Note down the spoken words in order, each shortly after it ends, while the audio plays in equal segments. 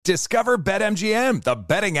Discover BetMGM, the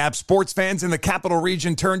betting app sports fans in the capital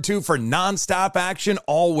region turn to for nonstop action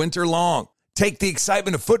all winter long. Take the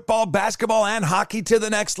excitement of football, basketball, and hockey to the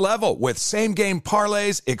next level with same-game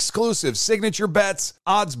parlays, exclusive signature bets,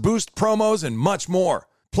 odds boost promos, and much more.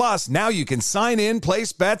 Plus, now you can sign in,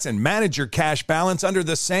 place bets, and manage your cash balance under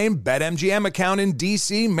the same BetMGM account in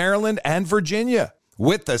D.C., Maryland, and Virginia.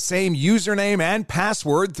 With the same username and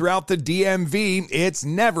password throughout the DMV, it's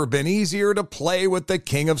never been easier to play with the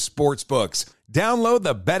king of sportsbooks. Download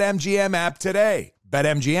the BetMGM app today.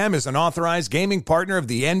 BetMGM is an authorized gaming partner of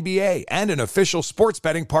the NBA and an official sports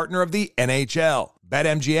betting partner of the NHL.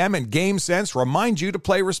 BetMGM and GameSense remind you to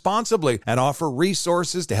play responsibly and offer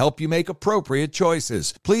resources to help you make appropriate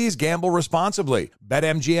choices. Please gamble responsibly.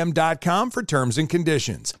 BetMGM.com for terms and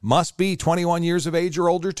conditions. Must be 21 years of age or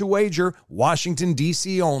older to wager. Washington,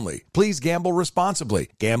 D.C. only. Please gamble responsibly.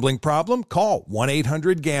 Gambling problem? Call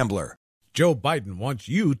 1-800-GAMBLER. Joe Biden wants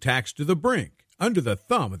you taxed to the brink, under the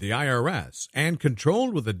thumb of the IRS, and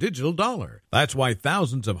controlled with a digital dollar. That's why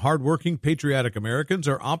thousands of hardworking, patriotic Americans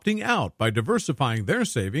are opting out by diversifying their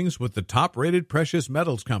savings with the top-rated precious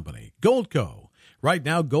metals company, Goldco. Right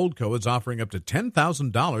now, Goldco is offering up to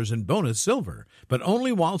 $10,000 in bonus silver, but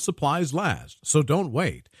only while supplies last, so don't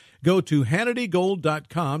wait. Go to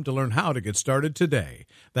HannityGold.com to learn how to get started today.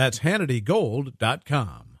 That's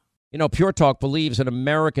HannityGold.com. You know, Pure Talk believes in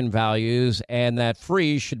American values, and that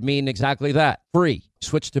free should mean exactly that, free.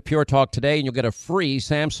 Switch to Pure Talk today, and you'll get a free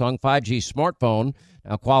Samsung 5G smartphone.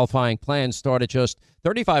 Now, qualifying plans start at just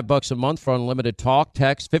 $35 a month for unlimited talk,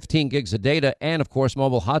 text, 15 gigs of data, and, of course,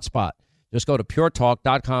 mobile hotspot. Just go to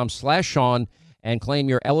puretalk.com/Sean and claim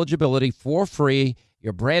your eligibility for free,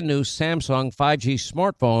 your brand-new Samsung 5G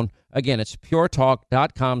smartphone. Again, it's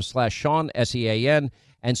puretalk.com/Sean, S-E-A-N,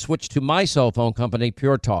 and switch to my cell phone company,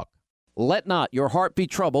 Pure Talk. Let not your heart be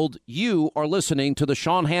troubled. You are listening to the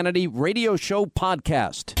Sean Hannity Radio Show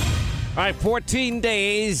podcast. All right, 14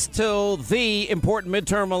 days till the important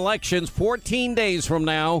midterm elections. 14 days from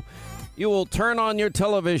now, you will turn on your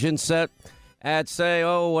television set at, say,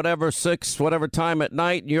 whatever, 6, whatever time at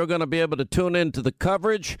night. You're going to be able to tune into the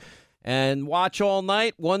coverage and watch all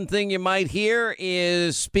night. One thing you might hear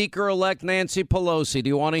is Speaker-elect Nancy Pelosi. Do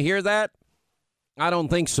you want to hear that? I don't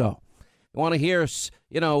think so. You want to hear,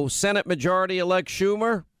 Senate Majority-elect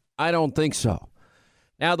Schumer? I don't think so.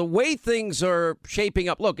 Now, the way things are shaping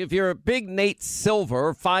up, look, if you're a big Nate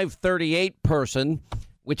Silver 538 person,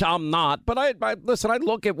 which I'm not, but I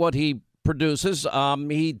look at what he produces.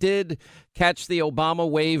 He did catch the Obama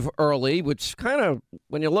wave early, which kind of,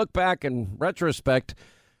 when you look back in retrospect,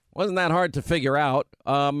 wasn't that hard to figure out.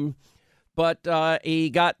 But he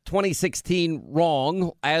got 2016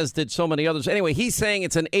 wrong, as did so many others. Anyway, he's saying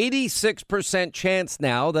it's an 86% chance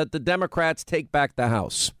now that the Democrats take back the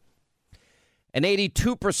House. An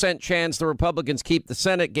 82% chance the Republicans keep the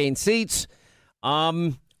Senate, gain seats.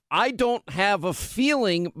 I don't have a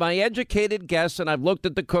feeling. My educated guess, and I've looked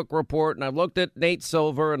at the Cook report, and I've looked at Nate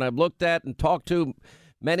Silver, and I've looked at and talked to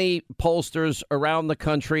many pollsters around the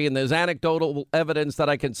country, and there's anecdotal evidence that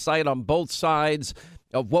I can cite on both sides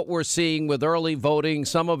of what we're seeing with early voting.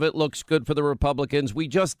 Some of it looks good for the Republicans. We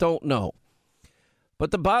just don't know.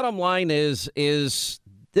 But the bottom line is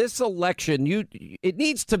this election, it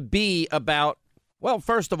needs to be about, well,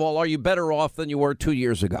 first of all, are you better off than you were 2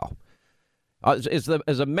 years ago? Is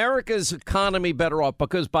America's economy better off?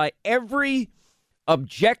 Because by every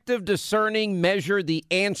objective, discerning measure, the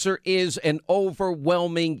answer is an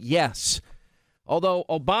overwhelming yes. Although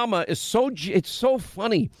Obama is it's so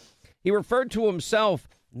funny. He referred to himself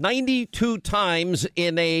 92 times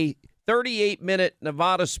in a 38-minute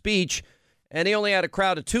Nevada speech, and he only had a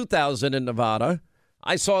crowd of 2,000 in Nevada.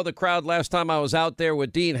 I saw the crowd last time I was out there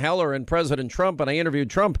with Dean Heller and President Trump, and I interviewed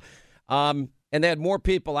Trump, and they had more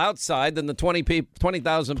people outside than the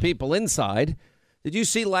 20,000 people inside. Did you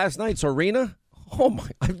see last night's arena? Oh, my,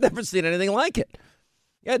 I've never seen anything like it.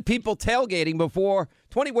 You had people tailgating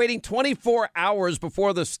waiting 24 hours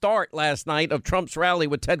before the start last night of Trump's rally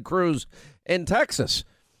with Ted Cruz in Texas.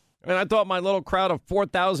 And I thought my little crowd of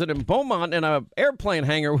 4,000 in Beaumont in an airplane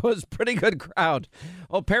hangar was a pretty good crowd.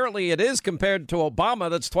 Well, apparently it is compared to Obama.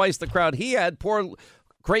 That's twice the crowd he had. Poor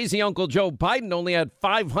crazy Uncle Joe Biden only had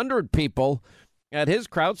 500 people at his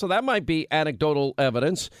crowd, so that might be anecdotal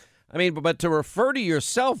evidence. I mean, but to refer to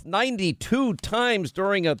yourself 92 times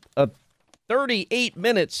during a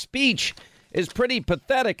 38-minute speech is pretty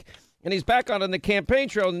pathetic. And he's back on the campaign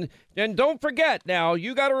trail. And don't forget now,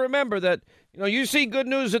 you got to remember that, you see good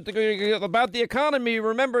news about the economy.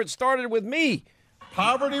 Remember, it started with me.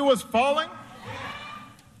 Poverty was falling.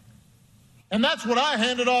 And that's what I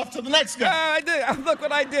handed off to the next guy. I did. Look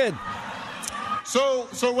what I did.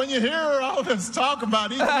 So when you hear all this talk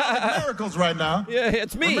about economic miracles right now, yeah,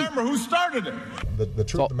 it's me. Remember who started it. The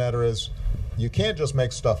truth of the matter is, you can't just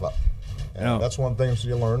make stuff up. And that's one thing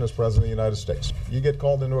you learn as President of the United States. You get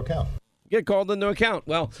called into account. Get called into account.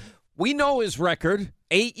 Well, we know his record.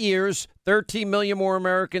 8 years, 13 million more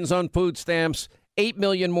Americans on food stamps, 8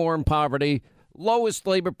 million more in poverty, lowest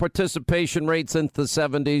labor participation rate since the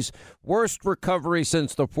 70s, worst recovery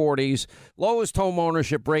since the 40s, lowest home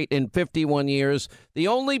ownership rate in 51 years, the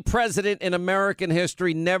only president in American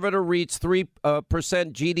history never to reach 3%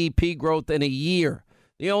 GDP growth in a year.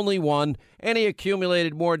 The only one, and he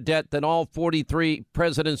accumulated more debt than all 43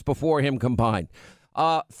 presidents before him combined.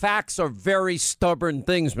 Facts are very stubborn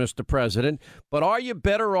things, Mr. President, but are you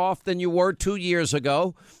better off than you were 2 years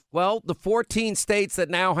ago? Well, the 14 states that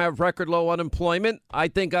now have record low unemployment, I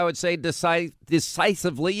think I would say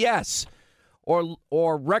decisively yes,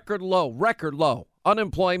 or record low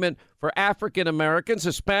unemployment for African Americans,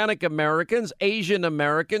 Hispanic Americans, Asian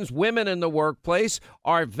Americans, women in the workplace,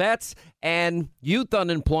 our vets, and youth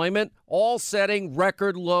unemployment, all setting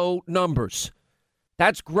record low numbers.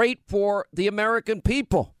 That's great for the American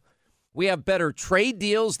people. We have better trade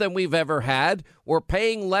deals than we've ever had. We're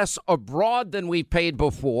paying less abroad than we paid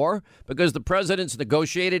before because the president's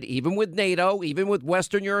negotiated even with NATO, even with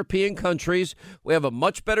Western European countries. We have a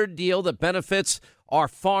much better deal that benefits our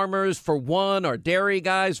farmers for one, our dairy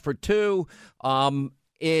guys for two.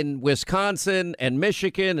 In Wisconsin and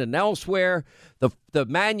Michigan and elsewhere, the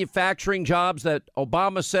manufacturing jobs that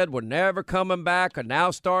Obama said were never coming back are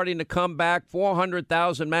now starting to come back.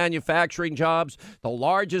 400,000 manufacturing jobs, the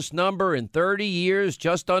largest number in 30 years,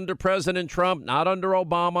 just under President Trump, not under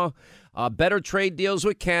Obama. Better trade deals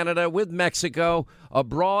with Canada, with Mexico,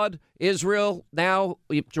 abroad. Israel now,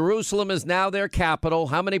 Jerusalem is now their capital.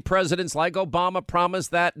 How many presidents like Obama promised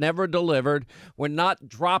that, never delivered? We're not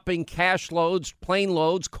dropping cash loads, plane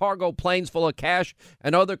loads, cargo planes full of cash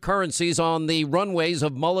and other currencies on the runways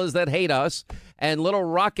of mullahs that hate us. And little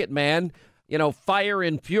rocket man, fire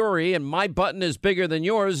and fury, and my button is bigger than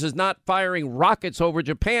yours, is not firing rockets over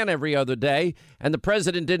Japan every other day. And the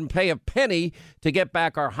president didn't pay a penny to get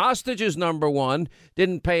back our hostages, number one,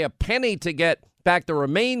 didn't pay a penny to get back the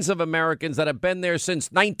remains of Americans that have been there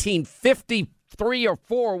since 1953 or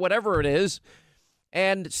 4, whatever it is.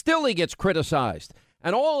 And still he gets criticized.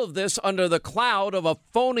 And all of this under the cloud of a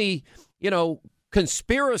phony,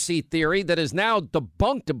 conspiracy theory that is now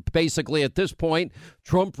debunked basically at this point,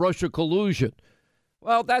 Trump-Russia collusion.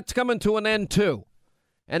 Well, that's coming to an end too.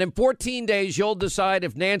 And in 14 days, you'll decide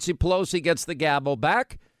if Nancy Pelosi gets the gavel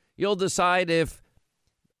back. You'll decide if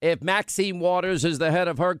Maxine Waters is the head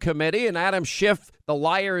of her committee and Adam Schiff, the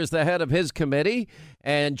liar, is the head of his committee,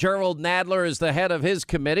 and Gerald Nadler is the head of his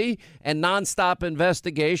committee, and nonstop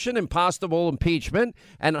investigation and possible impeachment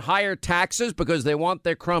and higher taxes because they want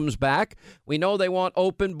their crumbs back. We know they want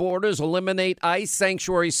open borders, eliminate ICE,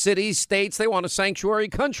 sanctuary cities, states. They want a sanctuary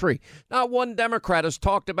country. Not one Democrat has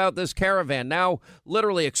talked about this caravan, now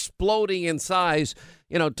literally exploding in size,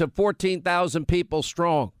 to 14,000 people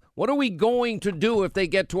strong. What are we going to do if they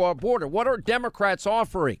get to our border? What are Democrats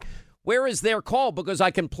offering? Where is their call? Because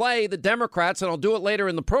I can play the Democrats, and I'll do it later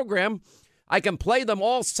in the program. I can play them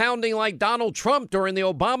all sounding like Donald Trump during the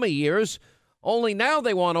Obama years, only now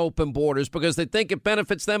they want open borders because they think it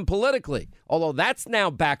benefits them politically. Although that's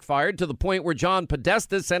now backfired to the point where John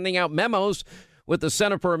Podesta is sending out memos with the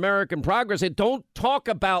Center for American Progress. They don't talk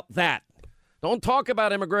about that. Don't talk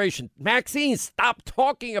about immigration. Maxine, stop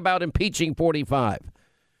talking about impeaching 45.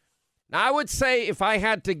 Now, I would say if I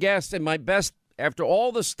had to guess in my best, after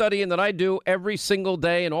all the studying that I do every single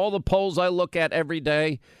day and all the polls I look at every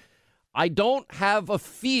day, I don't have a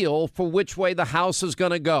feel for which way the House is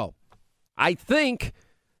going to go. I think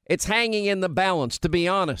it's hanging in the balance, to be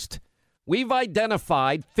honest. We've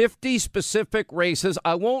identified 50 specific races.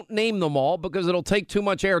 I won't name them all because it'll take too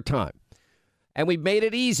much airtime. And we made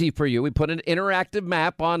it easy for you. We put an interactive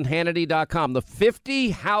map on Hannity.com. The 50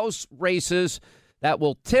 House races that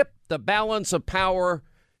will tip the balance of power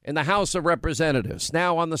in the House of Representatives.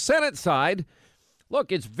 Now, on the Senate side,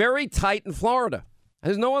 look, it's very tight in Florida.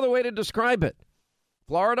 There's no other way to describe it.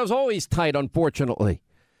 Florida's always tight, unfortunately.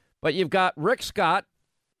 But you've got Rick Scott,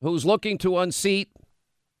 who's looking to unseat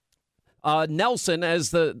Nelson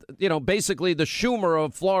as basically the Schumer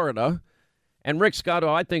of Florida. And Rick Scott, who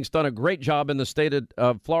I think, has done a great job in the state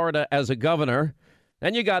of Florida as a governor.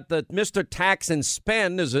 Then you got the Mr. Tax and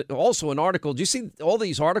Spend is also an article. Do you see all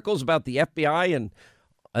these articles about the FBI and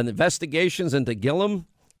investigations into Gillum?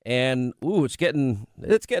 And, it's getting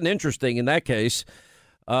interesting in that case.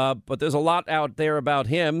 But there's a lot out there about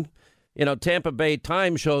him. Tampa Bay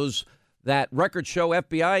Times shows that record show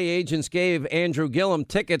FBI agents gave Andrew Gillum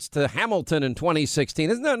tickets to Hamilton in 2016.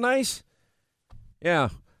 Isn't that nice? Yeah.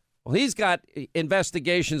 Well, he's got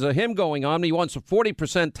investigations of him going on. He wants a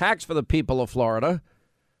 40% tax for the people of Florida.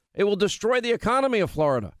 It will destroy the economy of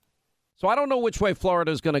Florida. So I don't know which way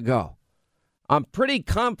Florida is going to go. I'm pretty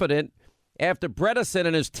confident after Bredesen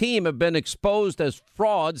and his team have been exposed as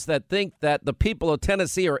frauds that think that the people of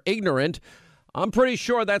Tennessee are ignorant, I'm pretty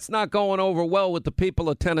sure that's not going over well with the people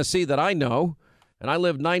of Tennessee that I know. And I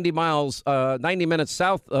live 90 minutes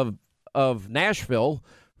south of Nashville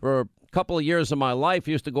for a couple of years of my life.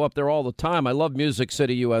 Used to go up there all the time. I love Music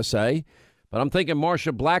City, USA. But I'm thinking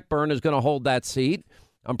Marsha Blackburn is going to hold that seat.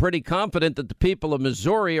 I'm pretty confident that the people of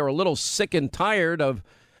Missouri are a little sick and tired of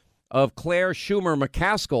Claire Schumer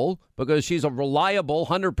McCaskill because she's a reliable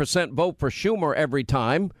 100% vote for Schumer every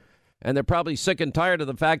time. And they're probably sick and tired of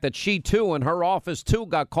the fact that she, too, and her office, too,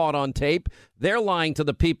 got caught on tape. They're lying to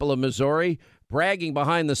the people of Missouri, bragging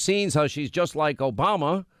behind the scenes how she's just like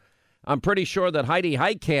Obama. I'm pretty sure that Heidi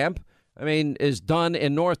Heitkamp, is done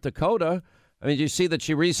in North Dakota. You see that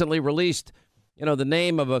she recently released, the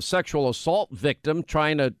name of a sexual assault victim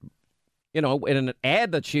trying to, in an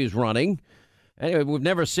ad that she's running. Anyway, we've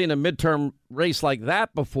never seen a midterm race like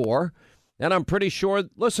that before. And I'm pretty sure,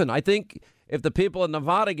 listen, I think if the people of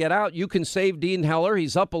Nevada get out, you can save Dean Heller.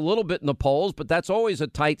 He's up a little bit in the polls, but that's always a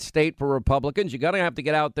tight state for Republicans. You're going to have to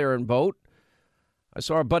get out there and vote. I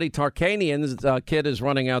saw our buddy Tarkanian's kid is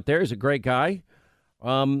running out there. He's a great guy.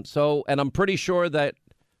 And I'm pretty sure that,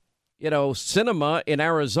 Sinema in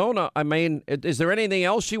Arizona, is there anything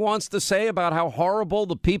else she wants to say about how horrible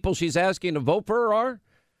the people she's asking to vote for her are?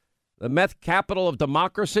 The meth capital of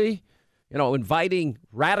democracy, inviting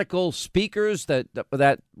radical speakers that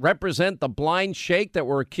represent the blind sheikh that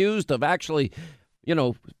were accused of actually,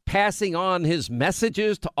 passing on his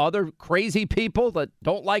messages to other crazy people that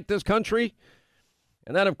don't like this country.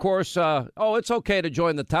 And then, of course, it's okay to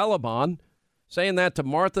join the Taliban. Saying that to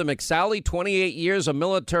Martha McSally, 28 years of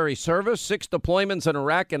military service, 6 deployments in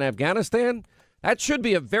Iraq and Afghanistan. That should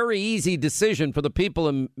be a very easy decision for the people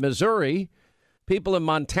in Missouri. People in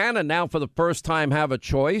Montana now for the first time have a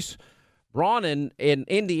choice. Braun in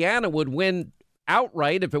Indiana would win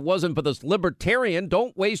outright if it wasn't for this libertarian.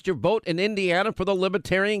 Don't waste your vote in Indiana for the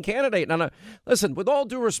libertarian candidate. Now, listen, with all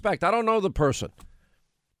due respect, I don't know the person.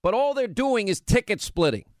 But all they're doing is ticket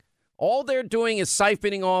splitting. All they're doing is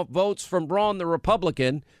siphoning off votes from Braun, the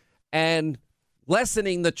Republican, and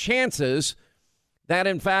lessening the chances that,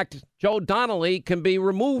 in fact, Joe Donnelly can be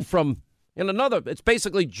removed from it's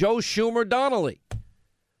basically Joe Schumer Donnelly.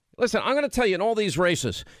 Listen, I'm going to tell you, in all these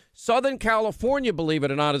races, Southern California, believe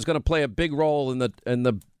it or not, is going to play a big role in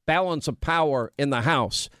the balance of power in the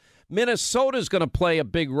House. Minnesota is going to play a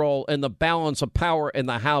big role in the balance of power in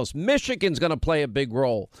the House. Michigan's going to play a big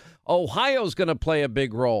role. Ohio's going to play a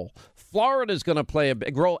big role. Florida's going to play a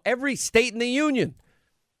big role. Every state in the union.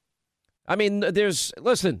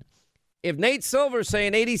 Listen, if Nate Silver's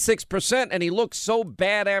saying 86% and he looks so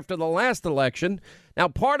bad after the last election, now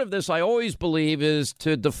part of this I always believe is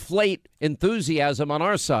to deflate enthusiasm on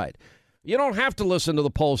our side. You don't have to listen to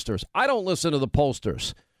the pollsters. I don't listen to the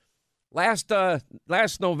pollsters. Last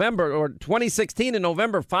November, or 2016 in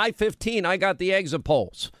November, 5/15, I got the exit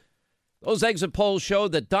polls. Those exit polls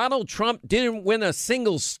showed that Donald Trump didn't win a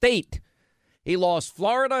single state. He lost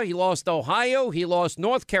Florida, he lost Ohio, he lost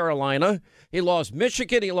North Carolina, he lost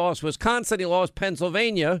Michigan, he lost Wisconsin, he lost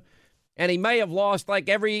Pennsylvania, and he may have lost like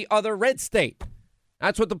every other red state.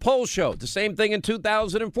 That's what the polls showed. The same thing in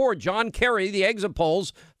 2004. John Kerry, the exit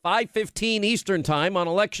polls, 5:15 Eastern time on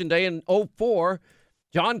Election Day in 2004,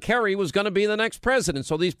 John Kerry was going to be the next president.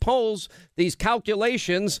 So these polls, these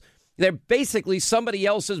calculations, they're basically somebody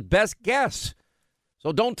else's best guess.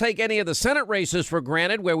 So don't take any of the Senate races for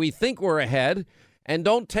granted where we think we're ahead. And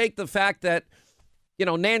don't take the fact that,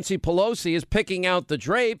 Nancy Pelosi is picking out the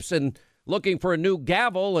drapes and looking for a new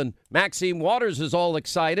gavel. And Maxine Waters is all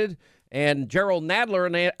excited. And Gerald Nadler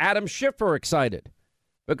and Adam Schiff are excited.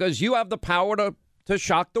 Because you have the power to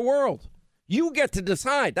shock the world. You get to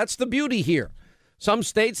decide. That's the beauty here. Some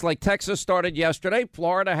states like Texas started yesterday.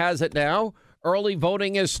 Florida has it now. Early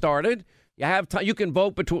voting has started. You have time. You can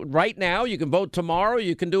vote right now. You can vote tomorrow.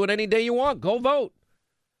 You can do it any day you want. Go vote.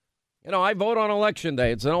 I vote on Election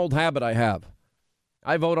Day. It's an old habit I have.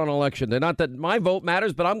 I vote on Election Day. Not that my vote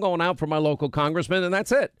matters, but I'm going out for my local congressman, and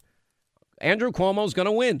that's it. Andrew Cuomo's going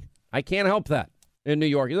to win. I can't help that in New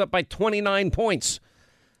York. He's up by 29 points.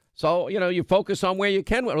 So, you focus on where you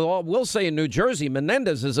can. We'll say in New Jersey,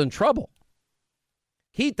 Menendez is in trouble.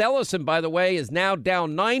 Keith Ellison, by the way, is now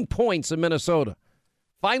down 9 points in Minnesota.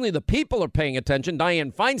 Finally, the people are paying attention.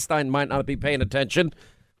 Dianne Feinstein might not be paying attention,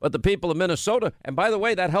 But the people of Minnesota, and by the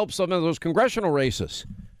way, that helps some of those congressional races.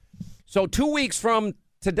 So 2 weeks from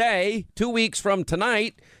today, 2 weeks from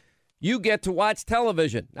tonight, you get to watch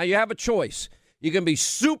television. Now, you have a choice. You can be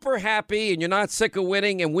super happy and you're not sick of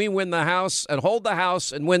winning and we win the House and hold the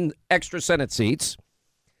House and win extra Senate seats.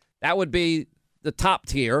 That would be the top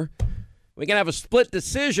tier. We can have a split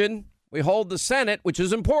decision. We hold the Senate, which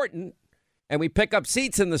is important, and we pick up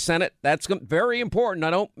seats in the Senate. That's very important. I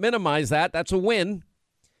don't minimize that. That's a win.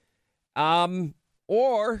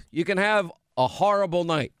 Or you can have a horrible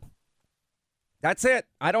night. That's it.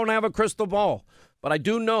 I don't have a crystal ball, but I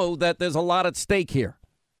do know that there's a lot at stake here.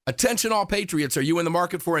 Attention all patriots, are you in the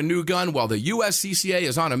market for a new gun? Well, the USCCA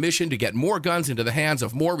is on a mission to get more guns into the hands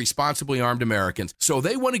of more responsibly armed Americans. So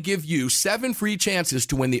they want to give you 7 free chances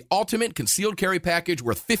to win the ultimate concealed carry package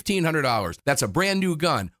worth $1,500. That's a brand new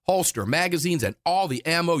gun, holster, magazines, and all the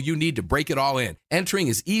ammo you need to break it all in. Entering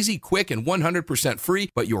is easy, quick, and 100% free,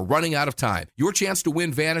 but you're running out of time. Your chance to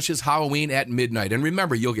win vanishes Halloween at midnight. And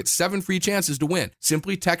remember, you'll get 7 free chances to win.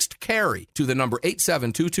 Simply text CARRY to the number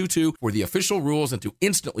 87222 for the official rules and to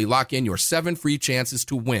instantly lock in your 7 free chances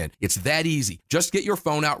to win. It's that easy. Just get your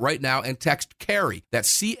phone out right now and text CARRY.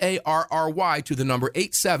 That's CARRY to the number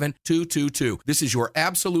 87222. This is your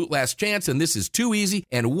absolute last chance, and this is too easy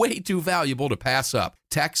and way too valuable to pass up.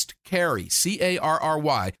 Text CARRY,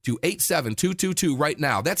 CARRY, to 87222 right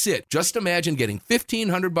now. That's it. Just imagine getting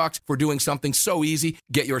 $1,500 for doing something so easy.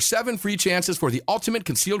 Get your 7 free chances for the ultimate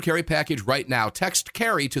concealed carry package right now. Text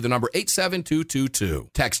CARRY to the number 87222.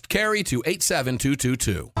 Text CARRY to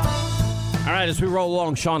 87222. All right, as we roll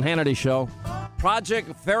along, Sean Hannity Show. Project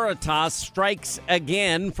Veritas strikes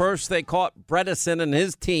again. First, they caught Bredesen and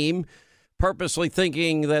his team purposely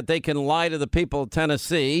thinking that they can lie to the people of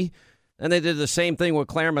Tennessee. And they did the same thing with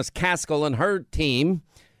Claire McCaskill and her team.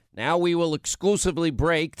 Now we will exclusively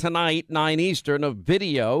break tonight, 9 Eastern, a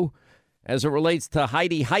video as it relates to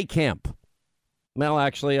Heidi Heitkamp. Well,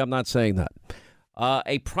 actually, I'm not saying that.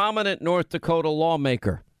 A prominent North Dakota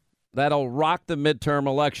lawmaker that'll rock the midterm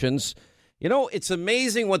elections. You know, it's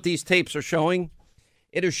amazing what these tapes are showing.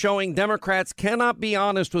 It is showing Democrats cannot be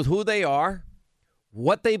honest with who they are,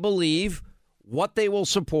 what they believe, what they will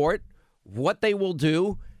support, what they will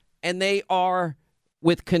do. And they are,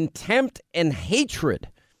 with contempt and hatred,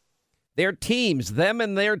 their teams, them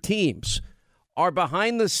and their teams, are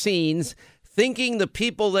behind the scenes thinking the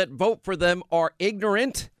people that vote for them are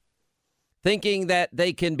ignorant, thinking that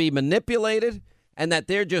they can be manipulated, and that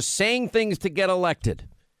they're just saying things to get elected.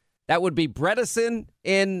 That would be Bredesen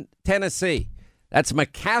in Tennessee. That's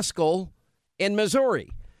McCaskill in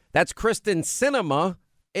Missouri. That's Kristen Sinema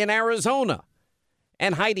in Arizona.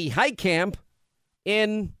 And Heidi Heitkamp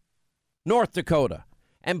in North Dakota.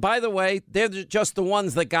 And by the way, they're just the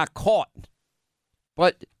ones that got caught.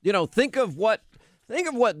 But, you know, think of what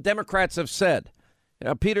Democrats have said. You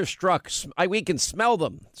know, Peter Strzok, we can smell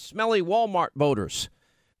them. Smelly Walmart voters.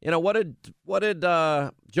 You know, what did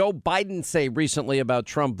Joe Biden say recently about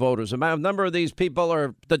Trump voters? A number of these people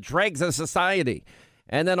are the dregs of society.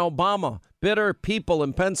 And then Obama, bitter people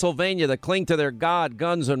in Pennsylvania that cling to their God,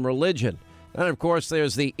 guns, and religion. And, of course,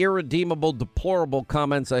 there's the irredeemable, deplorable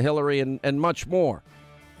comments of Hillary and much more.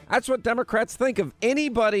 That's what Democrats think of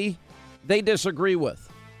anybody they disagree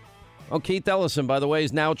with. Oh, Keith Ellison, by the way,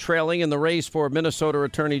 is now trailing in the race for Minnesota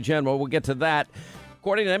Attorney General. We'll get to that.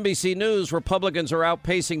 According to NBC News, Republicans are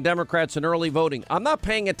outpacing Democrats in early voting. I'm not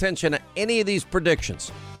paying attention to any of these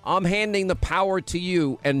predictions. I'm handing the power to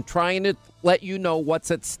you and trying to let you know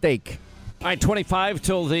what's at stake. All right, 25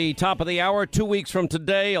 till the top of the hour. 2 weeks from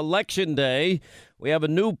today, Election Day. We have a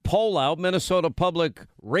new poll out, Minnesota Public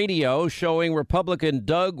Radio, showing Republican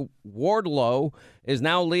Doug Wardlow is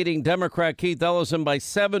now leading Democrat Keith Ellison by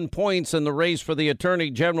 7 points in the race for the Attorney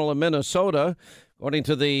General of Minnesota. According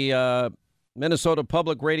to the Minnesota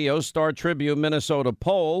Public Radio Star Tribune Minnesota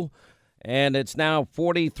poll, and it's now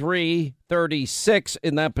 43-36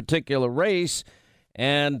 in that particular race.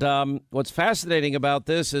 And what's fascinating about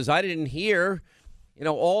this is I didn't hear, you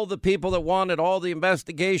know, all the people that wanted all the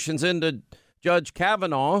investigations into Judge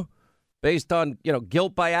Kavanaugh based on, you know,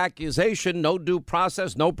 guilt by accusation, no due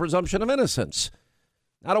process, no presumption of innocence.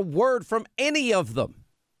 Not a word from any of them.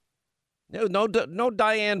 No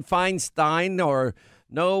Dianne Feinstein or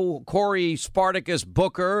no Cory Spartacus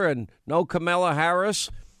Booker and no Kamala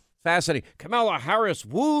Harris. Fascinating. Kamala Harris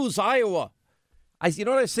woos Iowa. You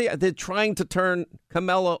know what I see? They're trying to turn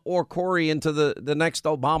Kamala or Cory into the next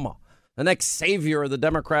Obama, the next savior of the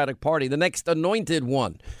Democratic Party, the next anointed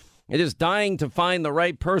one. It is dying to find the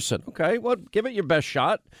right person. Okay, well, give it your best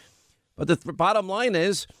shot. But the bottom line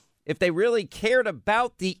is, if they really cared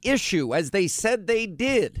about the issue, as they said they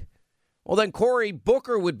did, Well, then Cory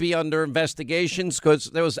Booker would be under investigations because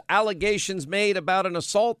there was allegations made about an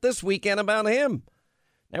assault this weekend about him.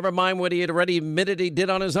 Never mind what he had already admitted he did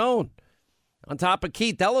on his own. On top of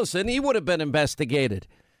Keith Ellison, he would have been investigated.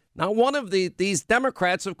 Now, one of these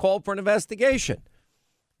Democrats have called for an investigation.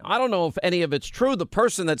 I don't know if any of it's true. The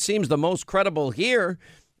person that seems the most credible here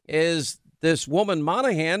is this woman,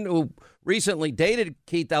 Monahan, who recently dated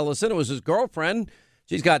Keith Ellison. It was his girlfriend.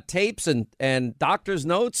 She's got tapes and doctor's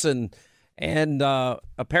notes and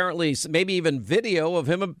apparently maybe even video of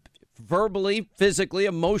him verbally, physically,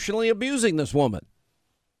 emotionally abusing this woman.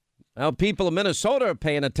 Now, people in Minnesota are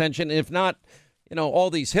paying attention, if not, all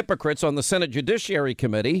these hypocrites on the Senate Judiciary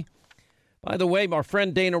Committee. By the way, my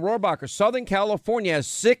friend Dana Rohrabacher, Southern California has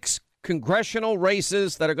 6 congressional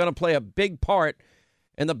races that are going to play a big part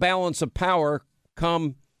in the balance of power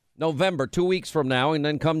come November, 2 weeks from now, and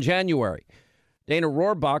then come January. Dana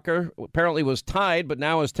Rohrabacher apparently was tied, but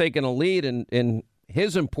now has taken a lead in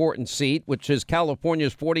his important seat, which is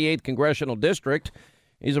California's 48th congressional district.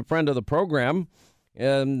 He's a friend of the program,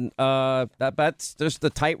 and that's just a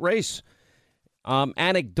tight race.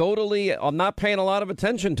 Anecdotally, I'm not paying a lot of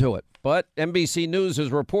attention to it, but NBC News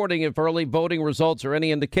is reporting if early voting results are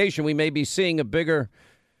any indication, we may be seeing a bigger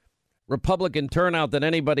Republican turnout than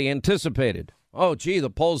anybody anticipated. Oh, gee, the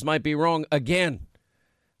polls might be wrong again.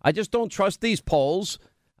 I just don't trust these polls.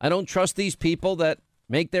 I don't trust these people that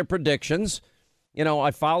make their predictions.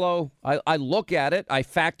 I look at it. I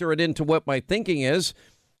factor it into what my thinking is.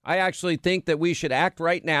 I actually think that we should act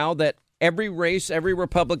right now that every race, every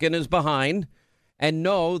Republican is behind, and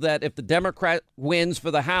know that if the Democrat wins for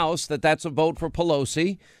the House, that's a vote for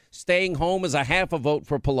Pelosi. Staying home is a half a vote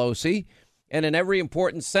for Pelosi. And in every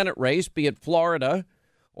important Senate race, be it Florida,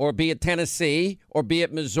 or be it Tennessee, or be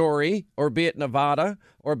it Missouri, or be it Nevada,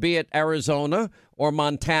 or be it Arizona, or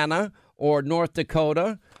Montana, or North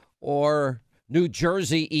Dakota, or New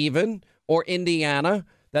Jersey even, or Indiana,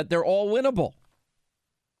 that they're all winnable.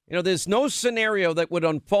 There's no scenario that would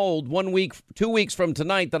unfold 1 week, 2 weeks from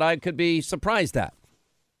tonight that I could be surprised at.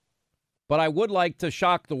 But I would like to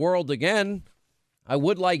shock the world again. I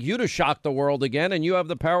would like you to shock the world again, and you have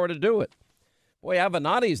the power to do it. Boy,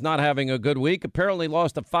 Avenatti's not having a good week. Apparently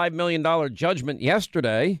lost a $5 million judgment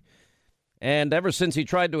yesterday. And ever since he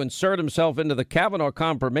tried to insert himself into the Kavanaugh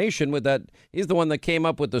confirmation with that, he's the one that came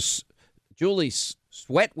up with the Julie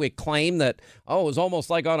Sweatwick claim that, it was almost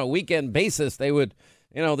like on a weekend basis they would,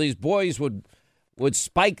 these boys would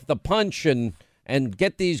spike the punch and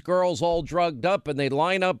get these girls all drugged up, and they'd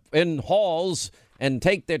line up in halls and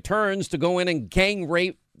take their turns to go in and gang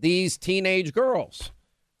rape these teenage girls.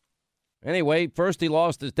 Anyway, first he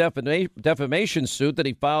lost his defamation suit that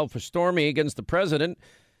he filed for Stormy against the president.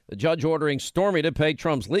 The judge ordering Stormy to pay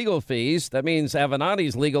Trump's legal fees. That means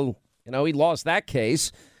Avenatti's legal, he lost that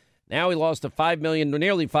case. Now he lost a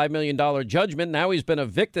nearly $5 million judgment. Now he's been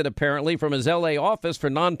evicted, apparently, from his L.A. office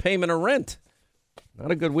for non-payment of rent.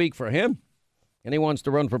 Not a good week for him. And he wants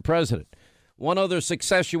to run for president. One other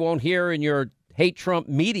success you won't hear in your hate Trump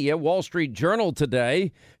media, Wall Street Journal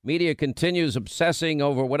today. Media continues obsessing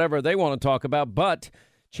over whatever they want to talk about, but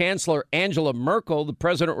Chancellor Angela Merkel, the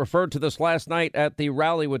president referred to this last night at the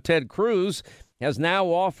rally with Ted Cruz, has now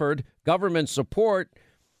offered government support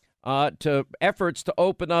to efforts to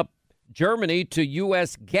open up Germany to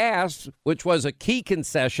U.S. gas, which was a key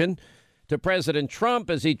concession to President Trump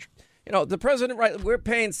as he, the president, right, we're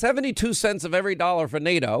paying 72 cents of every dollar for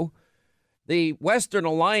NATO. The Western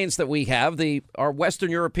alliance that we have, our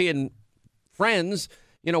Western European friends,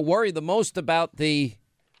 worry the most about the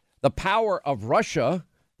power of Russia,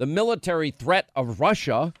 the military threat of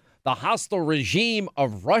Russia, the hostile regime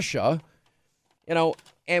of Russia,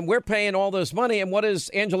 and we're paying all this money. And what does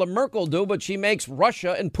Angela Merkel do? But she makes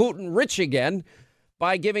Russia and Putin rich again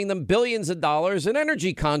by giving them billions of dollars in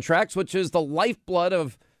energy contracts, which is the lifeblood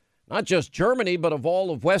of not just Germany, but of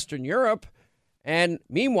all of Western Europe. And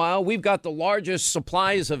meanwhile, we've got the largest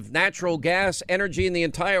supplies of natural gas energy in the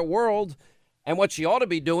entire world. And what she ought to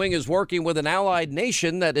be doing is working with an allied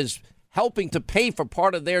nation that is helping to pay for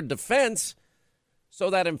part of their defense so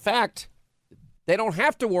that, in fact, they don't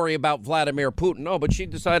have to worry about Vladimir Putin. No, but she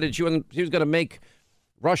decided she was going to make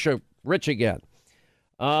Russia rich again.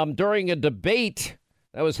 During a debate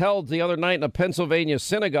that was held the other night in a Pennsylvania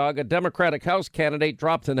synagogue, a Democratic House candidate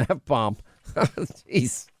dropped an F-bomb.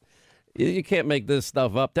 Jeez. You can't make this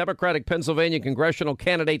stuff up. Democratic Pennsylvania congressional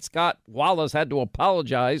candidate Scott Wallace had to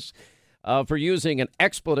apologize for using an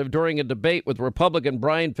expletive during a debate with Republican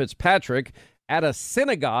Brian Fitzpatrick at a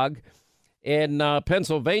synagogue in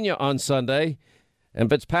Pennsylvania on Sunday. And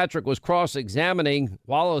Fitzpatrick was cross-examining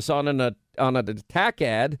Wallace on an attack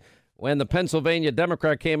ad when the Pennsylvania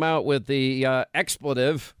Democrat came out with the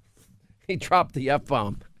expletive, he dropped the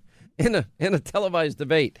F-bomb in a televised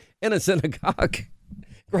debate in a synagogue.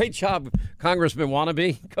 Great job, Congressman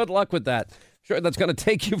Wannabe. Good luck with that. Sure, that's going to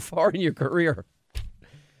take you far in your career.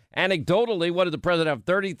 Anecdotally, what did the president have?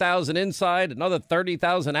 30,000 inside, another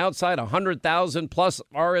 30,000 outside, 100,000 plus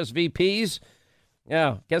RSVPs.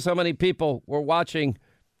 Yeah, guess how many people were watching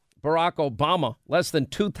Barack Obama? Less than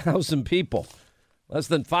 2,000 people. Less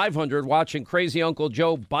than 500 watching crazy Uncle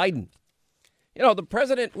Joe Biden. You know, the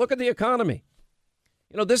president, look at the economy.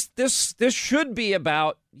 You know, this should be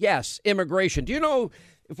about, yes, immigration. Do you know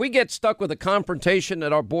if we get stuck with a confrontation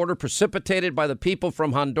at our border precipitated by the people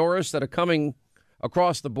from Honduras that are coming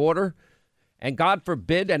across the border, and God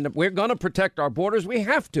forbid, and we're going to protect our borders, we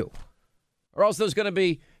have to, or else there's going to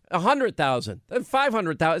be 100,000, then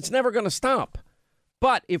 500,000. It's never going to stop.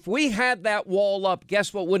 But if we had that wall up,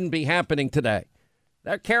 guess what wouldn't be happening today?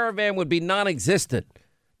 That caravan would be non-existent.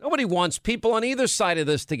 Nobody wants people on either side of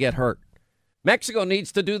this to get hurt. Mexico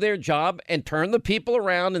needs to do their job and turn the people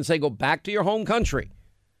around and say, go back to your home country.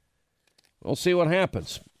 We'll see what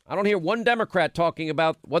happens. I don't hear one Democrat talking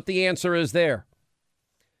about what the answer is there.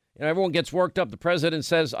 You know, everyone gets worked up. The president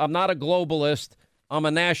says, I'm not a globalist. I'm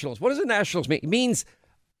a nationalist. What does a nationalist mean? It means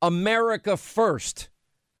America first.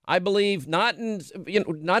 I believe not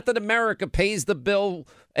that America pays the bill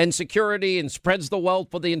and security and spreads the wealth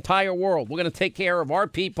for the entire world. We're going to take care of our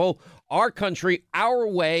people, our country, our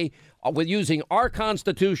way, with using our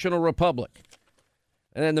constitutional republic.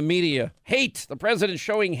 And then the media, hate. The president's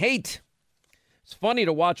showing hate. It's funny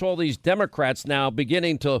to watch all these Democrats now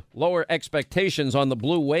beginning to lower expectations on the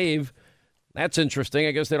blue wave. That's interesting.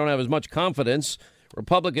 I guess they don't have as much confidence.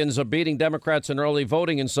 Republicans are beating Democrats in early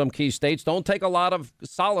voting in some key states. Don't take a lot of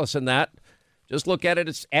solace in that. Just look at it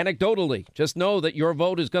as anecdotally. Just know that your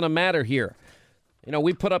vote is going to matter here. You know,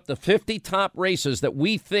 we put up the 50 top races that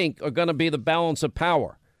we think are going to be the balance of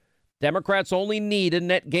power. Democrats only need a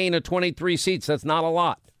net gain of 23 seats. That's not a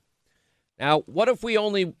lot. Now, what if we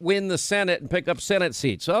only win the Senate and pick up Senate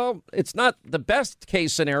seats? Oh, it's not the best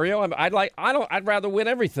case scenario. I'd rather win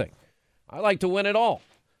everything. I like to win it all.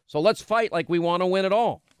 So let's fight like we want to win it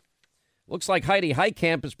all. Looks like Heidi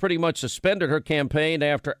Heitkamp has pretty much suspended her campaign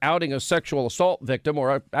after outing a sexual assault victim,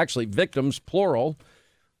 or actually victims, plural.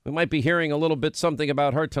 We might be hearing a little bit something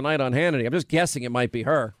about her tonight on Hannity. I'm just guessing it might be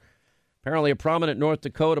her. Apparently a prominent North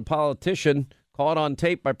Dakota politician caught on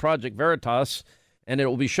tape by Project Veritas, and it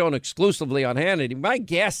will be shown exclusively on Hannity. My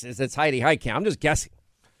guess is it's Heidi Heitkamp. I'm just guessing.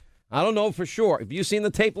 I don't know for sure. Have you seen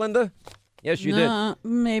the tape, Linda? Yes, you did.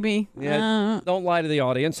 Maybe. Yeah, don't lie to the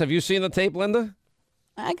audience. Have you seen the tape, Linda?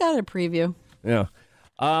 I got a preview. Yeah.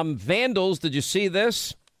 Vandals, did you see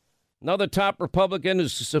this? Another top Republican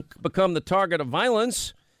who's become the target of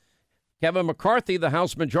violence. Kevin McCarthy, the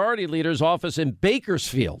House Majority Leader's office in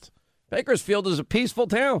Bakersfield. Bakersfield is a peaceful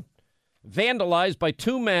town. Vandalized by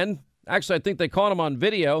two men. Actually, I think they caught him on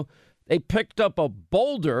video. They picked up a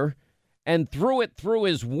boulder and threw it through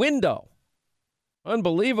his window.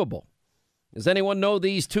 Unbelievable. Does anyone know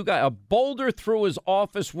these two guys? A boulder through his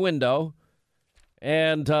office window.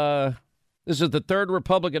 And this is the third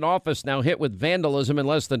Republican office now hit with vandalism in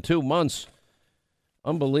less than 2 months.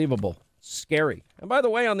 Unbelievable. Scary. And by the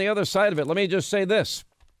way, on the other side of it, let me just say this.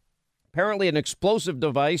 Apparently an explosive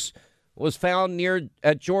device was found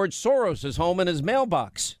at George Soros' home in his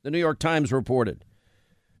mailbox, the New York Times reported.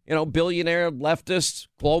 You know, billionaire, leftist,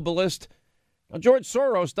 globalist. Now, George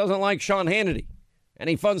Soros doesn't like Sean Hannity. And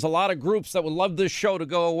he funds a lot of groups that would love this show to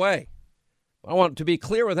go away. I want to be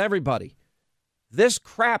clear with everybody. This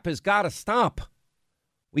crap has got to stop.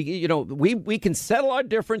 We can settle our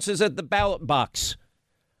differences at the ballot box.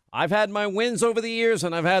 I've had my wins over the years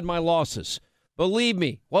and I've had my losses. Believe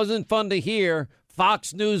me, wasn't fun to hear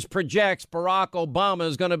Fox News projects Barack Obama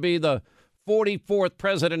is going to be the 44th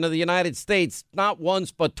president of the United States, not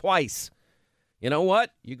once but twice. You know what?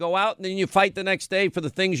 You go out and then you fight the next day for the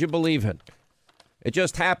things you believe in. It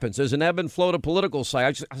just happens. There's an ebb and flow to political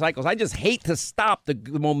cycles. I just hate to stop the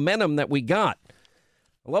momentum that we got.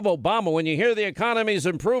 I love Obama. When you hear the economy is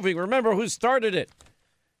improving, remember who started it.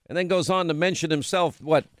 And then goes on to mention himself,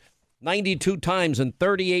 92 times in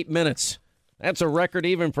 38 minutes. That's a record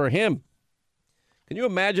even for him. Can you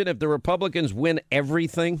imagine if the Republicans win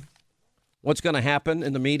everything? What's going to happen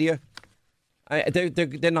in the media?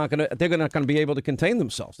 They're not going to be able to contain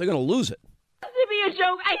themselves. They're going to lose it. To be a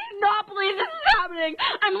joke. I do not believe this is happening.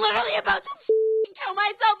 I'm literally about to kill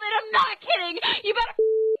myself, and I'm not kidding. You better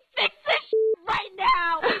fix this right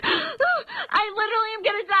now. I literally am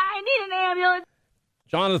going to die. I need an ambulance.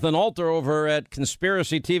 Jonathan Alter over at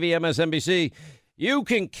Conspiracy TV, MSNBC. You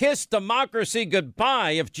can kiss democracy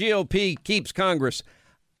goodbye if GOP keeps Congress.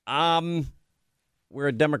 We're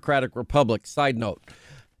a Democratic Republic. Side note.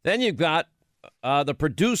 Then you've got the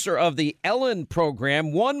producer of the Ellen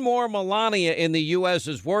program. One more Melania in the U.S.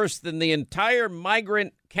 is worse than the entire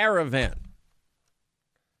migrant caravan.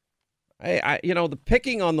 The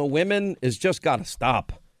picking on the women has just got to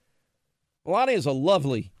stop. Melania is a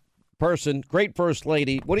lovely person, great first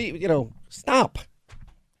lady. What do you stop.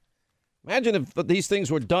 Imagine if these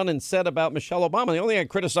things were done and said about Michelle Obama. The only thing I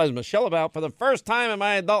criticize Michelle about for the first time in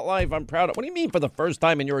my adult life, I'm proud of. What do you mean for the first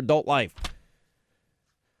time in your adult life?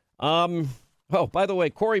 Oh, by the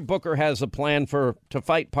way, Cory Booker has a plan to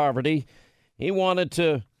fight poverty. He wanted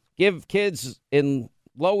to give kids in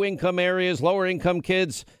low-income areas, lower-income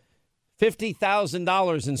kids,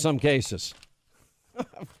 $50,000 in some cases.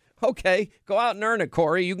 Okay, go out and earn it,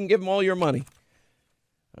 Cory. You can give them all your money.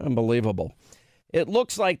 Unbelievable. It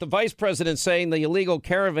looks like the vice president saying the illegal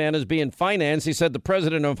caravan is being financed. He said the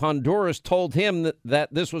president of Honduras told him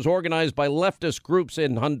that this was organized by leftist groups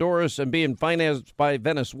in Honduras and being financed by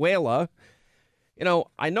Venezuela.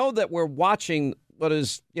 I know that we're watching what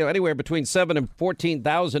is, anywhere between 7,000 and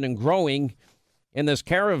 14,000 and growing in this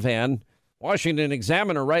caravan. Washington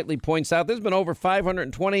Examiner rightly points out there's been over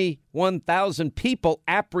 521,000 people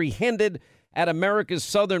apprehended at America's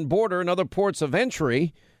southern border and other ports of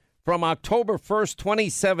entry from October 1st,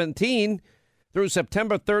 2017 through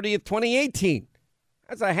September 30th, 2018.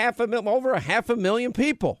 That's over 500,000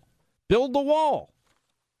 people. Build the wall.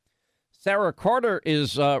 Sarah Carter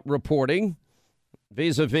is reporting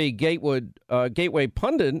vis-a-vis Gateway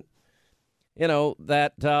Pundit,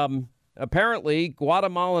 that apparently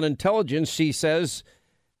Guatemalan intelligence, she says,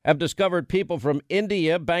 have discovered people from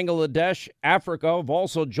India, Bangladesh, Africa have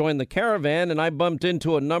also joined the caravan, and I bumped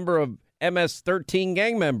into a number of MS-13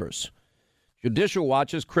 gang members. Judicial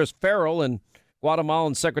Watch's Chris Farrell and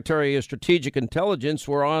Guatemalan Secretary of Strategic Intelligence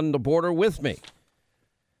were on the border with me.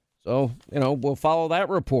 So, we'll follow that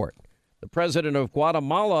report. The president of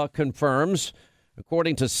Guatemala confirms,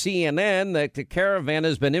 according to CNN, that the caravan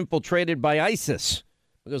has been infiltrated by ISIS.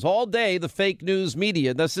 Because all day, the fake news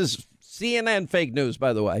media, this is CNN fake news,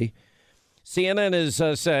 by the way. CNN is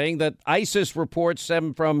saying that ISIS reports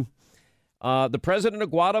stem from the president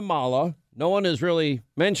of Guatemala. No one has really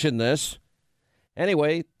mentioned this.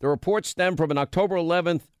 Anyway, the reports stem from an October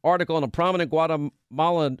 11th article in a prominent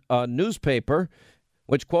Guatemalan newspaper,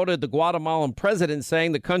 which quoted the Guatemalan president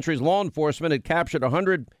saying the country's law enforcement had captured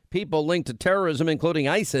 100 people linked to terrorism, including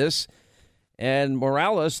ISIS. And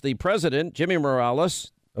Morales, the president, Jimmy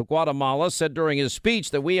Morales of Guatemala, said during his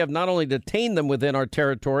speech that we have not only detained them within our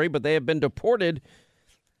territory, but they have been deported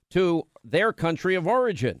to their country of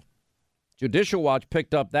origin. Judicial Watch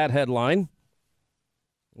picked up that headline.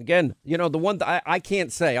 Again, the one I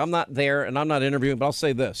can't say, I'm not there and I'm not interviewing, but I'll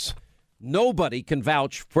say this. Nobody can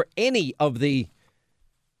vouch for any of the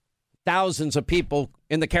thousands of people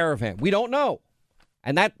in the caravan. We don't know.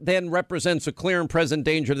 And that then represents a clear and present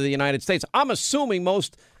danger to the United States. I'm assuming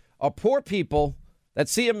most are poor people that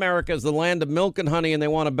see America as the land of milk and honey and they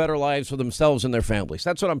want a better lives for themselves and their families.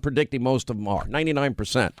 That's what I'm predicting most of them are,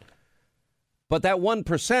 99%. But that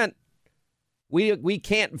 1%, we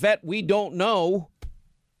can't vet, we don't know.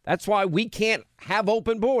 That's why we can't have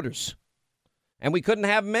open borders. And we couldn't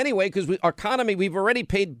have them anyway because our economy, we've already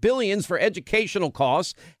paid billions for educational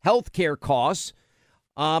costs, health care costs.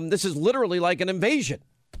 This is literally like an invasion.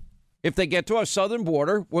 If they get to our southern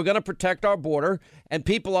border, we're going to protect our border, and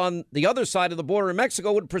people on the other side of the border in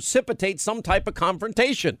Mexico would precipitate some type of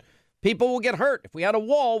confrontation. People will get hurt. If we had a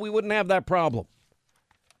wall, we wouldn't have that problem.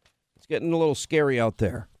 It's getting a little scary out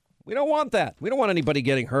there. We don't want that. We don't want anybody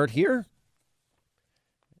getting hurt here.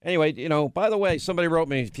 Anyway, by the way, somebody wrote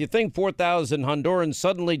me, if you think 4,000 Hondurans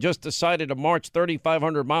suddenly just decided to march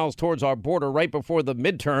 3,500 miles towards our border right before the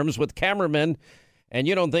midterms with cameramen, and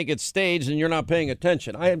you don't think it's staged and you're not paying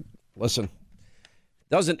attention. Listen,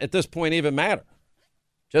 doesn't at this point even matter.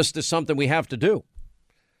 Just as something we have to do.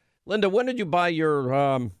 Linda, when did you buy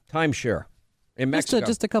your timeshare in Mexico?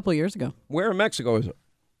 Just a couple of years ago. Where in Mexico is it?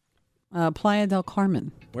 Playa del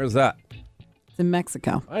Carmen. Where's that? It's in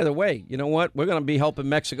Mexico. Either way, you know what? We're going to be helping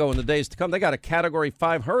Mexico in the days to come. They got a Category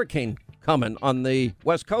 5 hurricane coming on the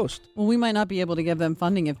West Coast. Well, we might not be able to give them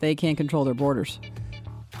funding if they can't control their borders.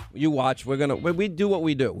 You watch. We do what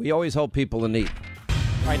we do. We always help people in need.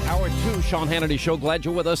 All right, hour 2, Sean Hannity Show. Glad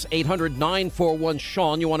you're with us.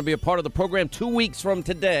 800-941-SEAN. You want to be a part of the program? 2 weeks from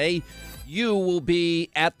today, you will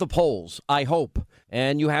be at the polls, I hope.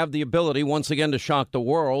 And you have the ability, once again, to shock the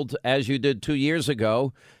world, as you did 2 years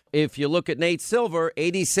ago. If you look at Nate Silver,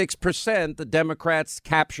 86% the Democrats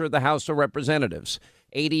capture the House of Representatives.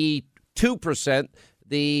 84% 2%,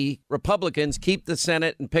 the Republicans keep the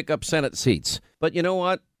Senate and pick up Senate seats. But you know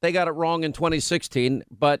what? They got it wrong in 2016,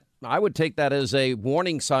 but I would take that as a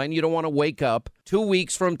warning sign. You don't want to wake up 2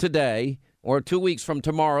 weeks from today or 2 weeks from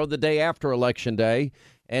tomorrow, the day after Election Day,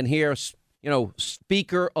 and hear,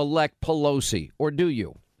 Speaker-elect Pelosi, or do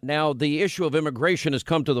you? Now, the issue of immigration has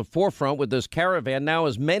come to the forefront with this caravan, now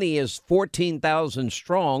as many as 14,000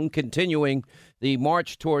 strong, continuing the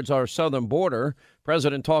march towards our southern border.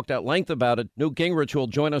 President talked at length about it. Newt Gingrich, who will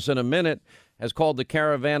join us in a minute, has called the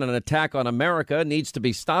caravan an attack on America. It needs to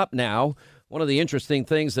be stopped now. One of the interesting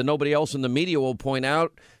things that nobody else in the media will point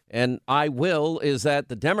out, and I will, is that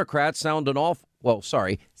the Democrats sounded an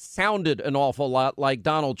awful lot like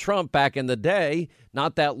Donald Trump back in the day,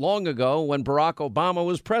 not that long ago when Barack Obama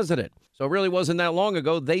was president. So it really wasn't that long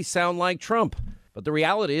ago. They sound like Trump. But the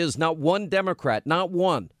reality is not one Democrat, not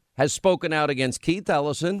one, has spoken out against Keith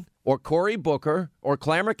Ellison or Cory Booker or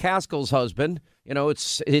Claire McCaskill's husband.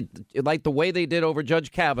 It's like the way they did over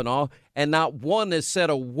Judge Kavanaugh, and not one has said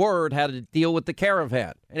a word how to deal with the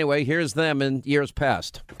caravan. Anyway, here's them in years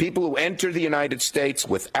past. People who enter the United States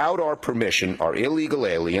without our permission are illegal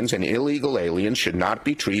aliens, and illegal aliens should not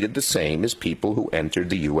be treated the same as people who entered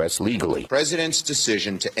the U.S. legally. The president's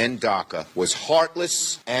decision to end DACA was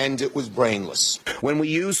heartless and it was brainless. When we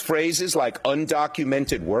use phrases like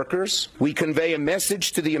undocumented workers, we convey a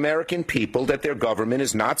message to the American people that their government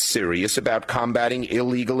is not serious about combating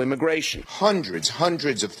illegal immigration. Hundreds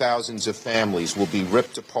of thousands of families will be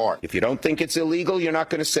ripped apart. If you don't think it's illegal, you're not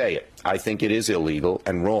going to say it. I think it is illegal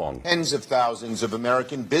and wrong. Tens of thousands of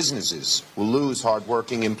American businesses will lose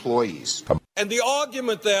hardworking employees. And the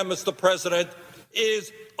argument there, Mr. President,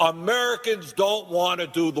 is Americans don't want to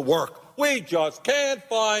do the work. We just can't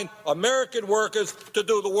find American workers to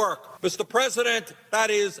do the work. Mr. President, that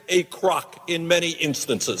is a crock in many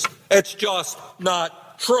instances. It's just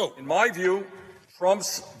not true. In my view,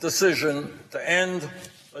 Trump's decision to end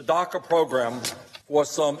the DACA program for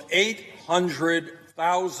some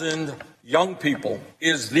 800,000 young people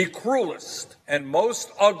is the cruelest and most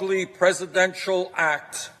ugly presidential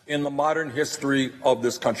act in the modern history of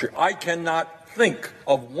this country. I cannot think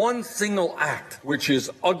of one single act which is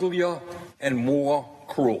uglier and more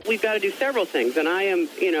cruel. We've got to do several things, and I am,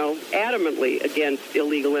 adamantly against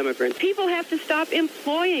illegal immigrants. People have to stop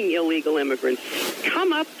employing illegal immigrants.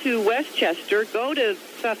 Come up to Westchester, go to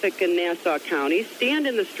Suffolk and Nassau counties, stand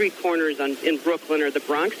in the street corners in Brooklyn or the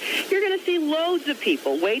Bronx. You're going to see loads of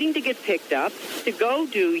people waiting to get picked up to go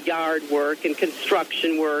do yard work and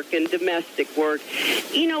construction work and domestic work.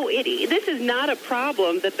 This is not a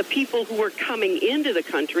problem that the people who are coming into the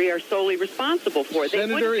country are solely responsible for. They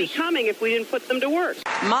wouldn't be coming if we didn't put them to work.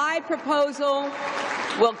 My proposal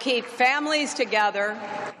will keep families together,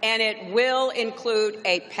 and it will include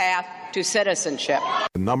a path to citizenship.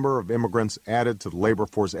 The number of immigrants added to the labor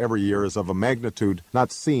force every year is of a magnitude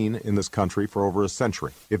not seen in this country for over a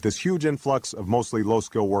century. If this huge influx of mostly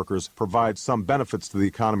low-skilled workers provides some benefits to the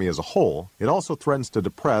economy as a whole, it also threatens to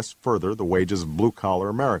depress further the wages of blue-collar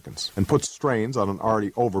Americans and puts strains on an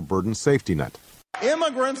already overburdened safety net.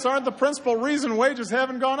 Immigrants aren't the principal reason wages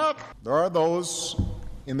haven't gone up. There are those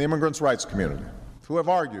in the immigrants' rights community who have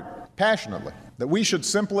argued passionately that we should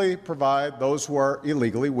simply provide those who are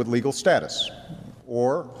illegally with legal status,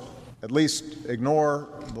 or at least ignore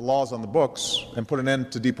the laws on the books and put an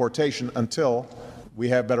end to deportation until we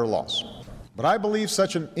have better laws. But I believe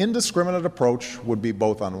such an indiscriminate approach would be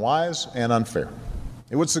both unwise and unfair.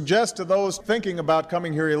 It would suggest to those thinking about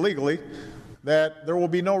coming here illegally that there will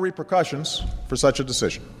be no repercussions for such a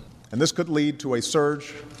decision. And this could lead to a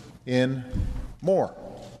surge in more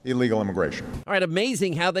illegal immigration. All right,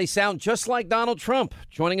 amazing how they sound just like Donald Trump.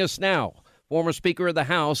 Joining us now, former Speaker of the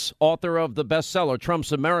House, author of the bestseller,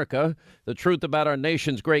 Trump's America, The Truth About Our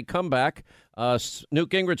Nation's Great Comeback. Newt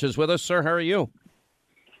Gingrich is with us. Sir, how are you?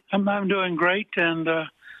 I'm doing great, and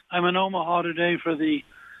I'm in Omaha today for the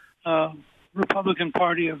Republican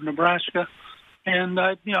Party of Nebraska. And,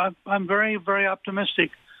 I'm very, very optimistic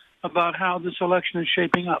about how this election is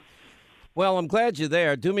shaping up. Well, I'm glad you're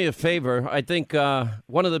there. Do me a favor. I think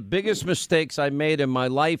one of the biggest mistakes I made in my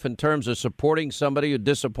life in terms of supporting somebody who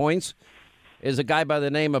disappoints is a guy by the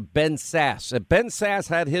name of Ben Sasse. If Ben Sasse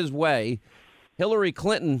had his way, Hillary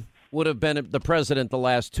Clinton would have been the president the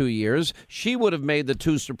last 2 years. She would have made the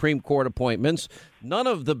 2 Supreme Court appointments. None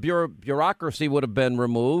of the bureaucracy would have been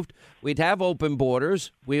removed. We'd have open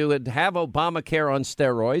borders. We would have Obamacare on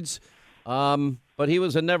steroids. But he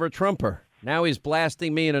was a never-Trumper. Now he's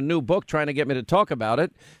blasting me in a new book, trying to get me to talk about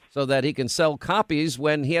it so that he can sell copies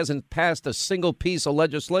when he hasn't passed a single piece of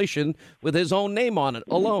legislation with his own name on it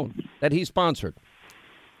alone that he sponsored.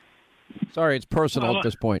 Sorry, it's personal at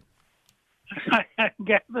this point. I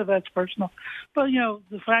gather that's personal. But,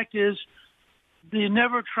 the fact is the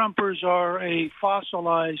never-Trumpers are a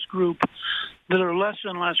fossilized group that are less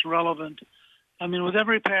and less relevant. I mean, with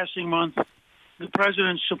every passing month, the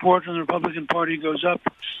president's support from the Republican Party goes up.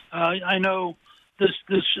 I know this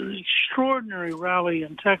extraordinary rally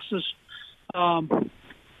in Texas. I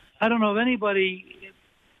don't know of anybody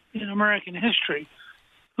in American history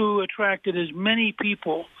who attracted as many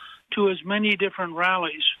people to as many different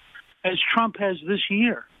rallies as Trump has this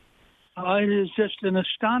year. It is just an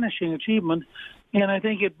astonishing achievement, and I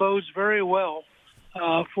think it bodes very well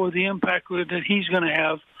for the impact that he's going to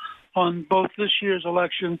have on both this year's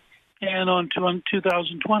election and on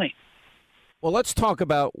 2020. Well, let's talk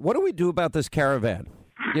about what do we do about this caravan?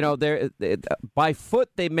 By foot,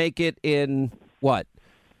 they make it in,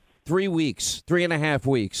 3 weeks, 3.5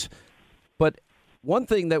 weeks. But one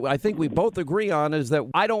thing that I think we both agree on is that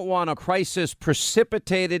I don't want a crisis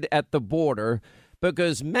precipitated at the border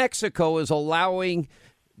because Mexico is allowing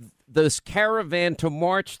this caravan to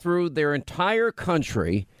march through their entire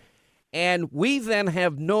country, and we then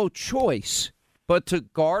have no choice but to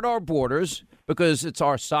guard our borders because it's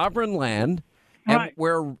our sovereign land, and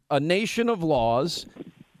we're a nation of laws,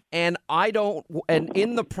 and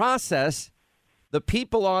in the process, the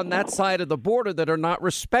people on that side of the border that are not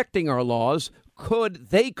respecting our laws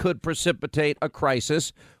could precipitate a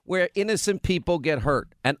crisis where innocent people get hurt,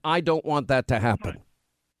 and I don't want that to happen.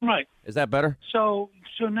 Right. Is that better? So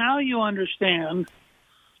now you understand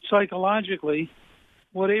psychologically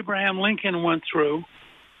what Abraham Lincoln went through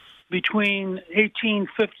between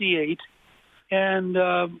 1858 and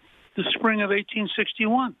the spring of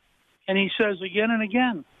 1861. And he says again and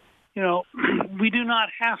again, we do not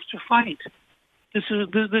have to fight. This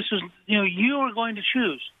is you are going to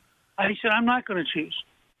choose. I said, I'm not going to choose.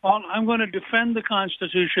 I'm going to defend the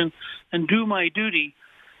Constitution and do my duty,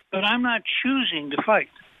 but I'm not choosing to fight.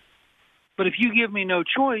 But if you give me no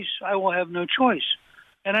choice, I will have no choice.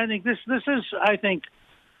 And I think this is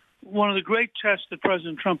one of the great tests that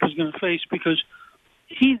President Trump is going to face because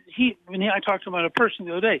I talked to him about a person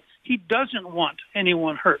the other day. He doesn't want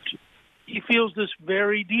anyone hurt. He feels this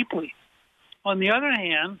very deeply. On the other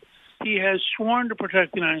hand, he has sworn to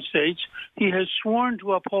protect the United States. He has sworn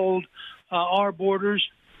to uphold our borders.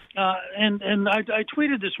 And I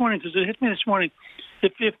tweeted this morning because it hit me this morning.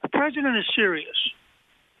 If the president is serious,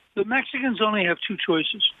 the Mexicans only have two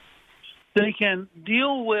choices. They can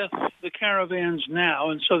deal with the caravans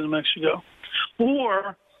now in southern Mexico,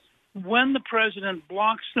 or when the president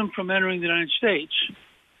blocks them from entering the United States,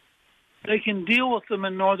 they can deal with them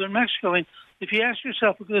in northern Mexico. I mean, if you ask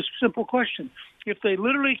yourself this simple question, if they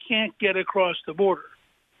literally can't get across the border,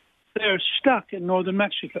 they're stuck in northern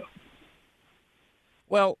Mexico.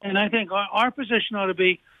 Well, and I think our position ought to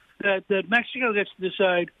be that Mexico gets to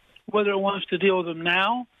decide whether it wants to deal with them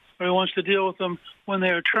now or it wants to deal with them when they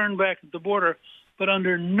are turned back at the border. But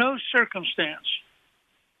under no circumstance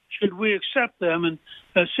should we accept them. And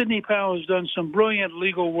Sidney Powell has done some brilliant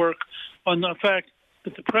legal work on the fact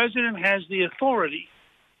that the president has the authority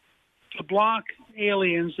to block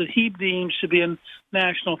aliens that he deems to be a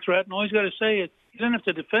national threat. And all he's got to say is he doesn't have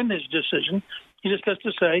to defend his decision. He just has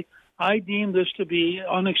to say, I deem this to be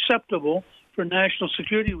unacceptable for national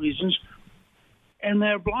security reasons, and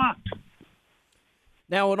they're blocked.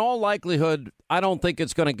 Now, in all likelihood, I don't think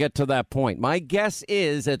it's going to get to that point. My guess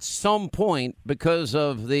is at some point, because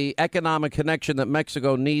of the economic connection that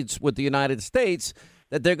Mexico needs with the United States,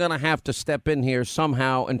 that they're going to have to step in here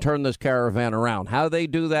somehow and turn this caravan around. How they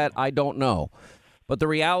do that, I don't know. But the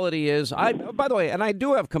reality is, by the way, and I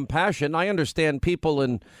do have compassion. I understand people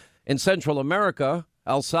in Central America,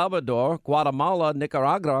 El Salvador, Guatemala,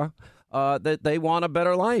 Nicaragua, that they want a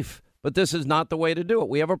better life. But this is not the way to do it.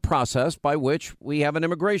 We have a process by which we have an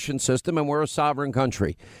immigration system, and we're a sovereign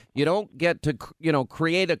country. You don't get to,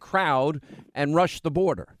 create a crowd and rush the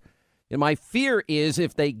border. And my fear is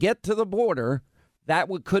if they get to the border, that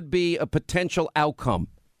could be a potential outcome.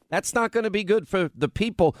 That's not going to be good for the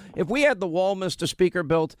people. If we had the wall, Mr. Speaker,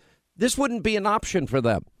 built, this wouldn't be an option for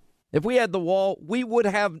them. If we had the wall,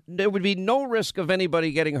 there would be no risk of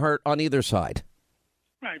anybody getting hurt on either side.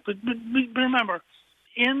 Right, but remember,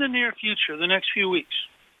 in the near future, the next few weeks,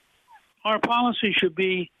 our policy should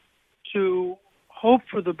be to hope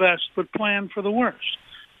for the best but plan for the worst.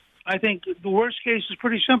 I think the worst case is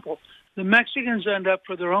pretty simple. The Mexicans end up,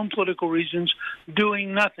 for their own political reasons,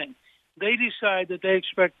 doing nothing. They decide that they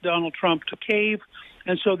expect Donald Trump to cave,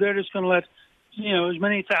 and so they're just going to let as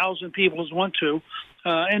many thousand people as want to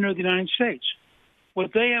enter the United States.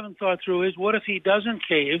 What they haven't thought through is, what if he doesn't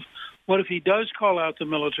cave? What if he does call out the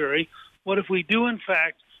military? What if we do, in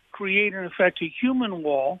fact, create, in effect, a human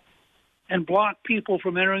wall and block people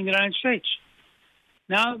from entering the United States.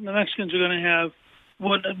 Now the Mexicans are going to have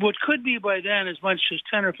what could be by then as much as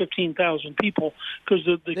 10 or 15,000 people because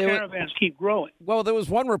the caravans keep growing. Well, there was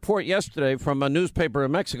one report yesterday from a newspaper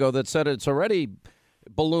in Mexico that said it's already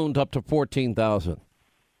ballooned up to 14,000.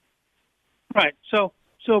 Right. So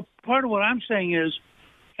part of what I'm saying is,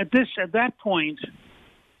 at that point,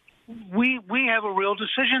 we have a real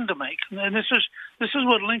decision to make, and this is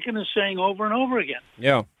what Lincoln is saying over and over again.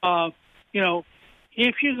 Yeah.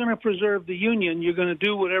 If you're going to preserve the Union, you're going to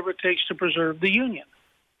do whatever it takes to preserve the Union.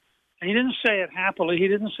 And he didn't say it happily. He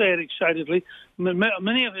didn't say it excitedly.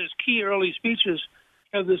 Many of his key early speeches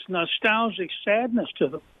have this nostalgic sadness to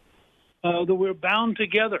them, that we're bound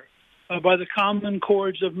together by the common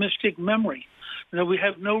cords of mystic memory, that we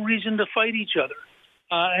have no reason to fight each other.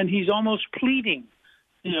 And he's almost pleading,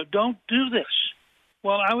 don't do this.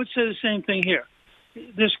 Well, I would say the same thing here.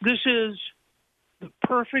 This is the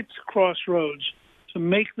perfect crossroads to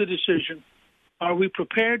make the decision. Are we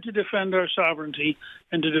prepared to defend our sovereignty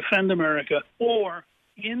and to defend America? Or,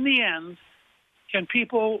 in the end, can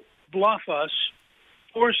people bluff us,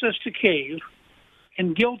 force us to cave,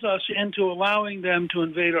 and guilt us into allowing them to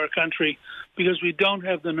invade our country because we don't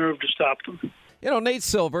have the nerve to stop them? Nate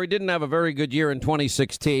Silver, he didn't have a very good year in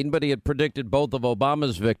 2016, but he had predicted both of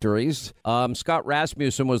Obama's victories. Scott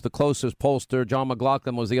Rasmussen was the closest pollster. John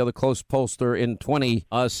McLaughlin was the other close pollster in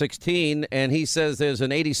 2016. And he says there's an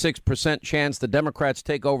 86% chance the Democrats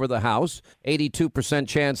take over the House, 82%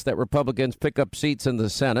 chance that Republicans pick up seats in the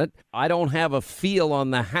Senate. I don't have a feel on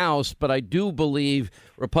the House, but I do believe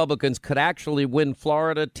Republicans could actually win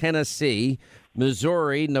Florida, Tennessee,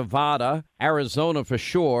 Missouri, Nevada, Arizona for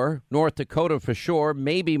sure, North Dakota for sure,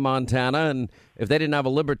 maybe Montana. And if they didn't have a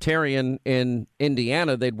libertarian in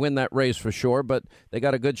Indiana, they'd win that race for sure. But they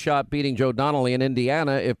got a good shot beating Joe Donnelly in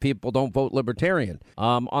Indiana if people don't vote libertarian.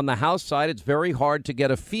 On the House side, it's very hard to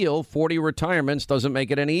get a feel. 40 retirements doesn't make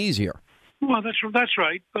it any easier. Well, that's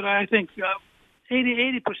right. But I think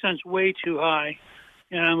 80% is way too high.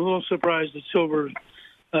 And I'm a little surprised that Silver,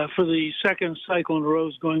 for the second cycle in a row,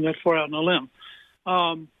 is going that far out on a limb.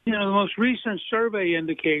 The most recent survey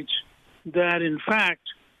indicates that, in fact,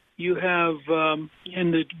 you have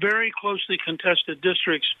in the very closely contested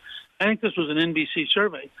districts, I think this was an NBC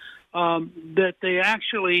survey, that they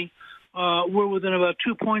actually were within about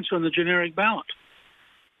 2 points on the generic ballot.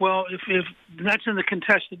 Well, if that's in the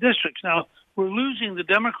contested districts. Now, we're losing the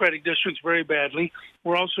Democratic districts very badly.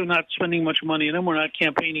 We're also not spending much money in them. We're not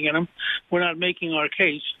campaigning in them. We're not making our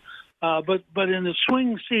case. But in the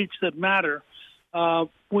swing seats that matter,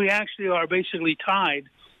 we actually are basically tied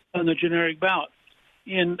on the generic ballot.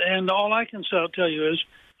 And all I can tell you is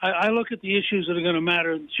I look at the issues that are going to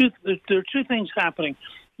matter. There are two things happening.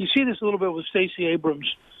 You see this a little bit with Stacey Abrams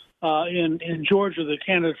in Georgia, the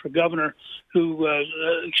candidate for governor, who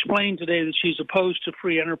explained today that she's opposed to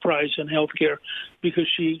free enterprise in health care because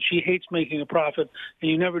she hates making a profit,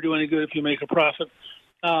 and you never do any good if you make a profit.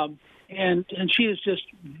 And she is just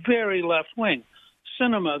very left-wing.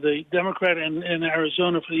 Sinema, the Democrat in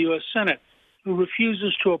Arizona for the U.S. Senate, who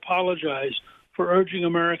refuses to apologize for urging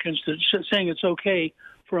Americans to saying it's okay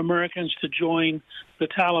for Americans to join the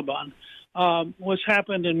Taliban. What's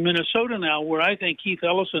happened in Minnesota now, where I think Keith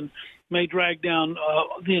Ellison may drag down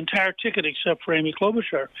the entire ticket except for Amy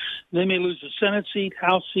Klobuchar. They may lose the Senate seat,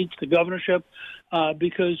 House seats, the governorship,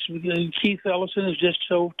 because Keith Ellison is just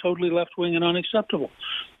so totally left-wing and unacceptable.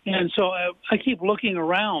 And so I keep looking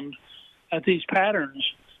around at these patterns,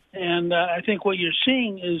 and I think what you're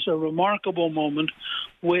seeing is a remarkable moment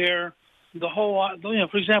where the whole,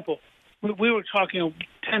 for example, we were talking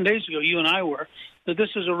 10 days ago, you and I were, that this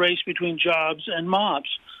is a race between jobs and mobs.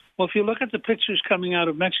 Well, if you look at the pictures coming out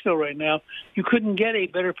of Mexico right now, you couldn't get a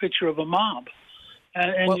better picture of a mob.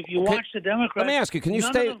 And if you watch the Democrats, let me ask you: Can you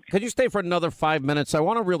stay? Could you stay for another 5 minutes? I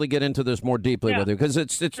want to really get into this more deeply with you because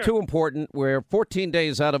it's too important. We're 14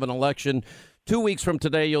 days out of an election. 2 weeks from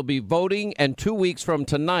today, you'll be voting, and 2 weeks from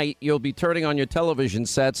tonight, you'll be turning on your television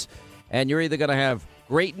sets, and you're either going to have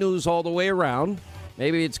great news all the way around,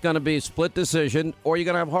 maybe it's going to be a split decision, or you're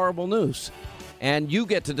going to have horrible news. And you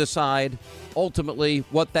get to decide, ultimately,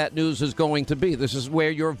 what that news is going to be. This is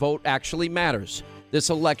where your vote actually matters.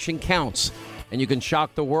 This election counts. And you can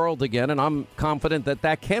shock the world again, and I'm confident that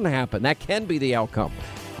that can happen. That can be the outcome.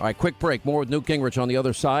 All right, quick break. More with Newt Gingrich on the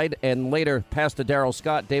other side. And later, Pastor Darrell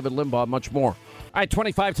Scott, David Limbaugh, much more. All right,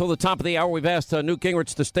 25 till the top of the hour. We've asked Newt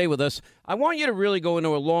Gingrich to stay with us. I want you to really go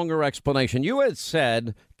into a longer explanation. You had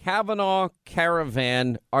said Kavanaugh,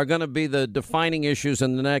 Caravan are going to be the defining issues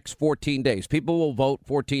in the next 14 days. People will vote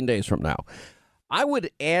 14 days from now. I would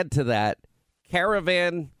add to that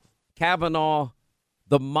Caravan, Kavanaugh,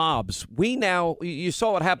 the mobs. You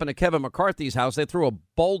saw what happened to Kevin McCarthy's house. They threw a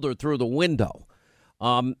boulder through the window.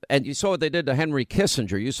 And you saw what they did to Henry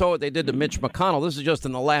Kissinger. You saw what they did to Mitch McConnell. This is just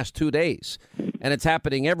in the last 2 days. And it's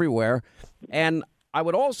happening everywhere. And I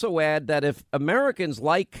would also add that if Americans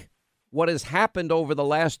like what has happened over the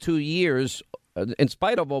last 2 years, in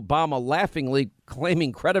spite of Obama laughingly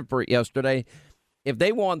claiming credit for it yesterday, if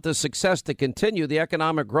they want the success to continue, the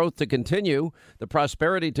economic growth to continue, the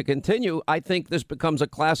prosperity to continue, I think this becomes a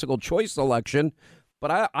classical choice election.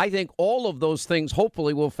 But I think all of those things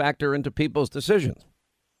hopefully will factor into people's decisions.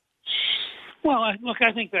 Well, I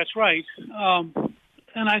think that's right.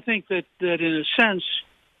 And I think that in a sense,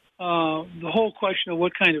 the whole question of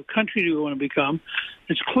what kind of country do we want to become,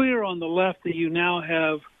 it's clear on the left that you now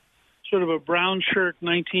have sort of a brown shirt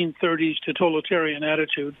 1930s totalitarian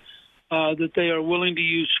attitude, that they are willing to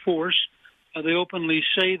use force. They openly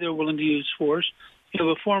say they're willing to use force. You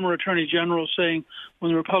have a former attorney general saying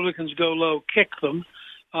when the Republicans go low, kick them.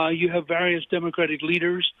 You have various Democratic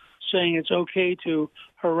leaders saying it's okay to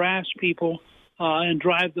harass people and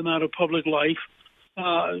drive them out of public life.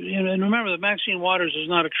 And remember that Maxine Waters is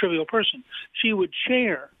not a trivial person. She would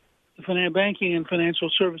chair the Banking and Financial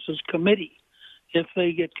Services Committee if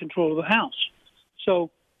they get control of the House.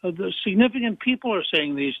 So the significant people are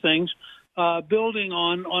saying these things, building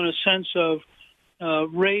on a sense of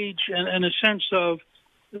rage and a sense of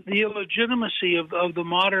the illegitimacy of the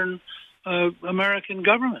modern American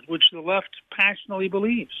government, which the left passionately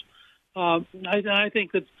believes. I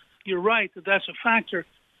think that you're right that that's a factor.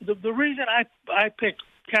 The reason I picked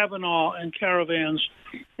Kavanaugh and caravans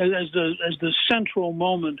as the central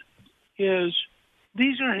moment is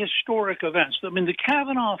these are historic events. I mean, the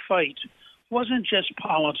Kavanaugh fight wasn't just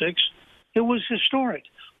politics. It was historic.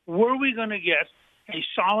 Were we going to get a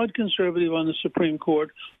solid conservative on the Supreme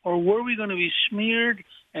Court, or were we going to be smeared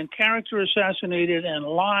and character assassinated and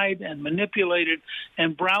lied and manipulated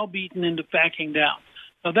and browbeaten into backing down?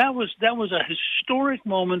 Now, that was a historic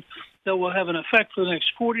moment that will have an effect for the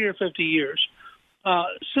next 40 or 50 years.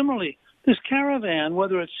 Similarly, this caravan,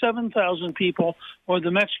 whether it's 7,000 people or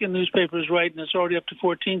the Mexican newspaper is right and it's already up to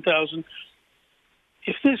 14,000,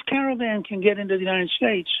 if this caravan can get into the United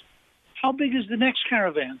States, how big is the next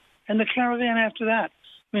caravan and the caravan after that?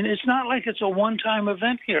 I mean, it's not like it's a one-time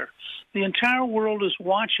event here. The entire world is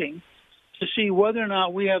watching to see whether or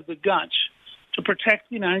not we have the guts to protect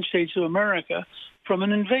the United States of America from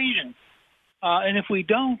an invasion. And if we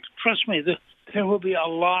don't, trust me, there will be a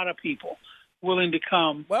lot of people willing to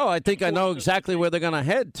come. Well, I think I know exactly where they're going to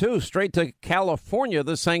head, too, straight to California,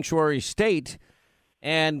 the sanctuary state,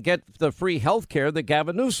 and get the free health care that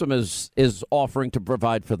Gavin Newsom is offering to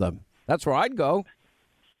provide for them. That's where I'd go.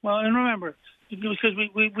 Well, and remember, because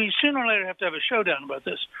we sooner or later have to have a showdown about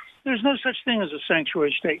this, there's no such thing as a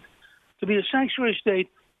sanctuary state. To be a sanctuary state,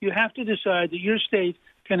 you have to decide that your state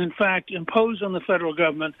can, in fact, impose on the federal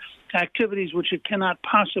government activities which it cannot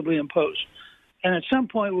possibly impose. And at some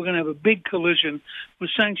point, we're going to have a big collision with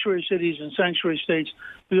sanctuary cities and sanctuary states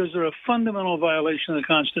because they're a fundamental violation of the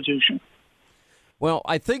Constitution. Well,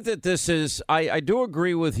 I think that this is, I do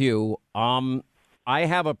agree with you. I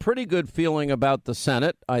have a pretty good feeling about the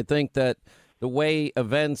Senate. I think that the way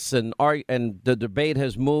events and the debate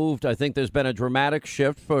has moved, I think there's been a dramatic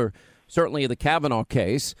shift for certainly the Kavanaugh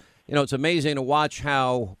case. You know, it's amazing to watch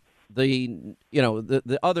how the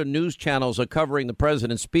other news channels are covering the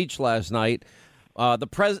president's speech last night.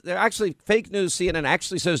 Actually, fake news, CNN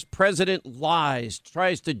actually says president lies,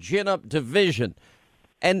 tries to gin up division.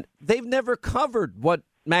 And they've never covered what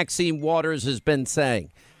Maxine Waters has been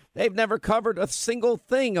saying. They've never covered a single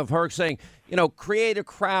thing of her saying, create a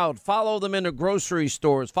crowd, follow them into grocery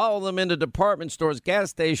stores, follow them into department stores,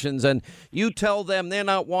 gas stations, and you tell them they're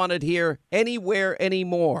not wanted here anywhere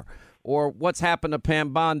anymore. Or what's happened to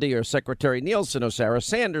Pam Bondi or Secretary Nielsen or Sarah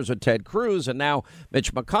Sanders or Ted Cruz and now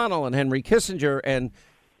Mitch McConnell and Henry Kissinger. And,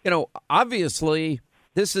 obviously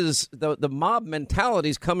this is the mob mentality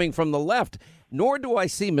is coming from the left. Nor do I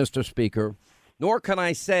see, Mr. Speaker, nor can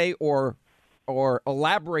I say or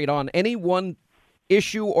elaborate on any one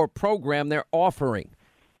issue or program they're offering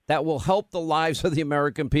that will help the lives of the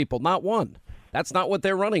American people. Not one. That's not what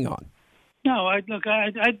they're running on. No,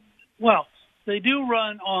 well, they do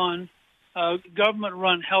run on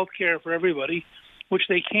government-run health care for everybody, which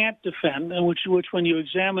they can't defend, and which when you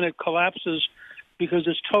examine it collapses because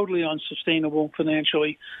it's totally unsustainable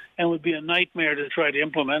financially and would be a nightmare to try to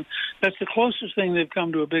implement. That's the closest thing they've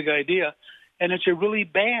come to a big idea, and it's a really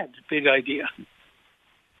bad big idea.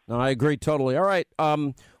 No, I agree totally. All right,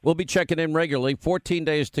 we'll be checking in regularly. 14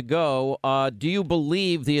 days to go. Do you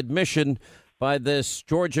believe the admission by this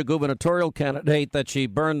Georgia gubernatorial candidate that she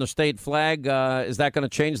burned the state flag. Is that going to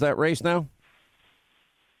change that race now?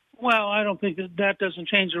 Well, I don't think that doesn't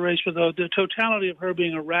change the race, but the totality of her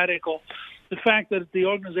being a radical, the fact that the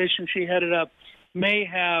organization she headed up may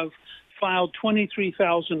have filed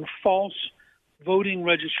 23,000 false voting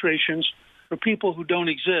registrations for people who don't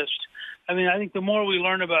exist. I mean, I think the more we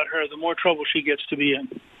learn about her, the more trouble she gets to be in.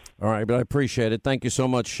 All right, but I appreciate it. Thank you so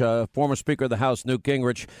much, former Speaker of the House, Newt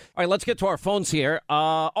Gingrich. All right, let's get to our phones here.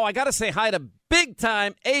 I got to say hi to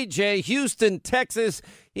big-time AJ, Houston, Texas.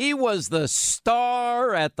 He was the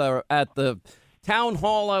star at the town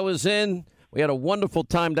hall I was in. We had a wonderful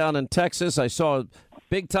time down in Texas. I saw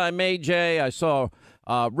big-time AJ. I saw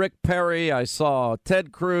Rick Perry. I saw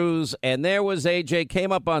Ted Cruz. And there was AJ,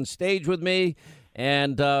 came up on stage with me.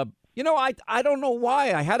 And, I don't know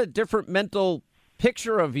why. I had a different mental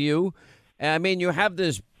picture of you. I mean, you have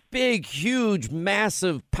this big, huge,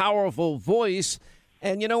 massive, powerful voice,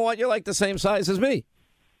 and you know what? You're like the same size as me.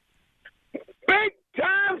 Big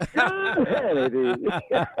time, Sean Hannity.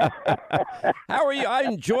 How are you? I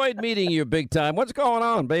enjoyed meeting you, big time. What's going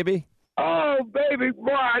on, baby? Oh, baby,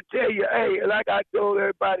 boy, I tell you, hey, like I told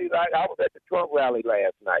everybody, like I was at the Trump rally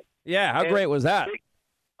last night. Yeah, how great was that?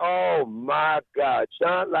 Oh, my God.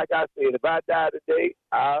 Sean, like I said, if I die today,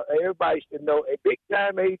 everybody should know a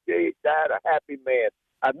big-time AJ died a happy man.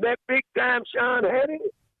 I met big-time Sean Hannity,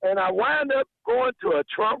 and I wound up going to a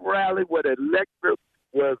Trump rally where the electorate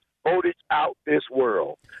was voted out this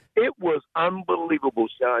world. It was unbelievable,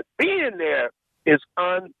 Sean. Being there is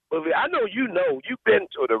unbelievable. I know you've been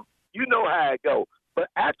to you know how it goes. But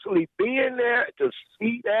actually being there to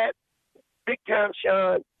see that, big-time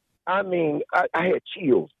Sean, I mean, I had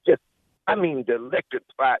chills. The electric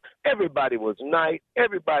spot. Everybody was nice.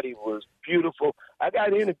 Everybody was beautiful. I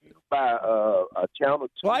got interviewed by a Channel 2.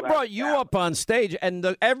 Well, I brought you up on stage,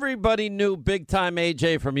 and everybody knew big-time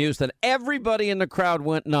AJ from Houston. Everybody in the crowd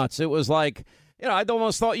went nuts. It was like, I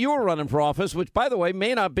almost thought you were running for office, which, by the way,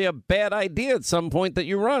 may not be a bad idea at some point that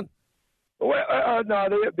you run. Well, no,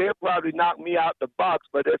 they'll probably knock me out the box.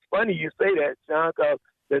 But it's funny you say that, Sean, because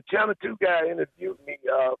the Channel 2 guy interviewed me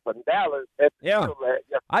from Dallas. Yeah.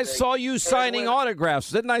 I saw you signing autographs.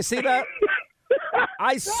 Didn't I see that?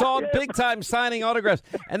 I saw big time signing autographs.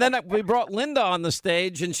 And then we brought Linda on the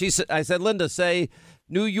stage, and I said, Linda, say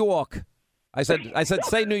New York. I said,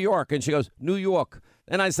 say New York. And she goes, New York.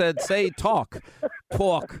 And I said, say talk.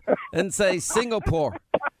 And say Singapore.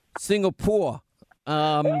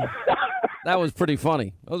 That was pretty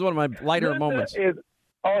funny. That was one of my lighter moments.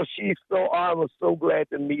 Oh, she's I was so glad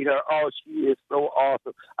to meet her. Oh, she is so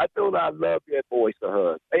awesome. I told her I love that voice of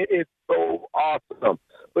hers. It is so awesome.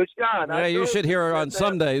 But, Sean, yeah, you should hear her on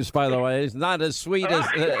some days, by the way. It's not as sweet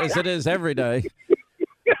as it is every day.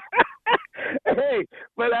 Hey,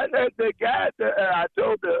 but the guy, I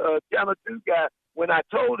told the Channel 2 guy, when I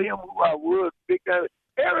told him who I was, big time,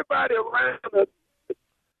 everybody around us,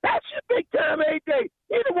 that's your big time AJ.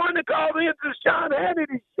 He's the one that called into the Sean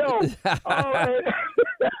Hannity show.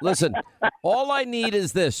 Listen, all I need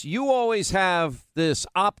is this. You always have this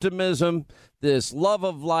optimism, this love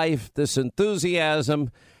of life, this enthusiasm.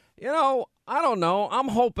 I don't know. I'm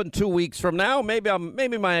hoping 2 weeks from now,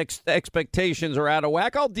 maybe my expectations are out of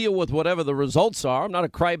whack. I'll deal with whatever the results are. I'm not a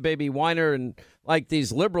crybaby whiner and like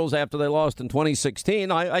these liberals after they lost in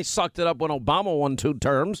 2016. I sucked it up when Obama won 2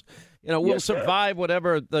 terms. We'll survive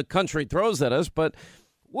whatever the country throws at us, but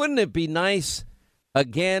wouldn't it be nice,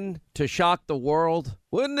 again, to shock the world?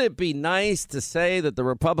 Wouldn't it be nice to say that the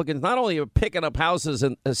Republicans not only are picking up houses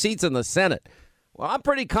and seats in the Senate? Well, I'm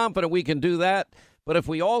pretty confident we can do that, but if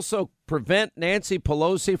we also prevent Nancy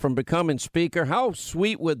Pelosi from becoming Speaker, how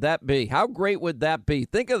sweet would that be? How great would that be?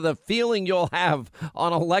 Think of the feeling you'll have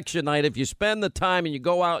on election night if you spend the time and you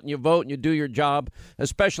go out and you vote and you do your job.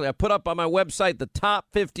 Especially, I put up on my website the top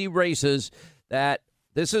 50 races that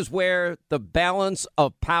this is where the balance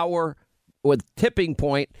of power with tipping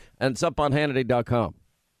point, and it's up on Hannity.com.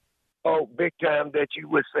 Oh, big time that you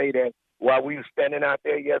would say that while we were standing out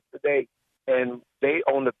there yesterday. And they,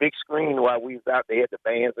 on the big screen while we was out there, the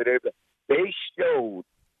bands and everything, they showed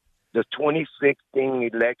the 2016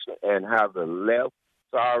 election and how the left,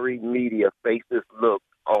 media faces look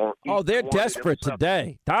on. Oh, they're desperate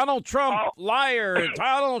today. Donald Trump, liar.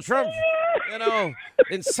 Donald Trump,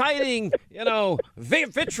 inciting,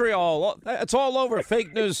 vitriol. It's all over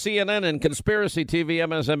fake news, CNN, and conspiracy TV,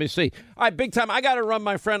 MSNBC. All right, big time. I got to run,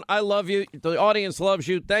 my friend. I love you. The audience loves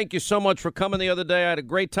you. Thank you so much for coming the other day. I had a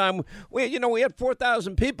great time. We had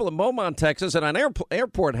 4,000 people in Beaumont, Texas, at an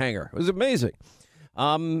airport hangar. It was amazing.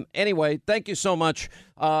 Anyway, thank you so much.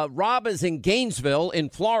 Rob is in Gainesville in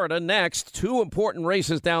Florida next. 2 important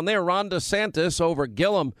races down there. Ron DeSantis over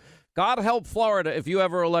Gillum. God help Florida if you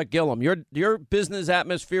ever elect Gillum. Your business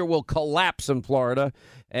atmosphere will collapse in Florida.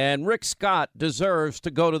 And Rick Scott deserves to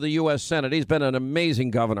go to the U.S. Senate. He's been an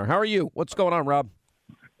amazing governor. How are you? What's going on, Rob?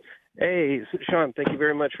 Hey, Sean, thank you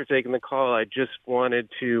very much for taking the call. I just wanted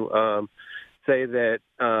to say that,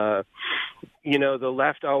 the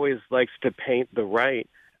left always likes to paint the right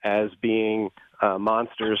as being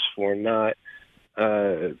monsters for not,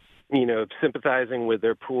 sympathizing with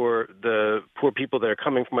the poor people that are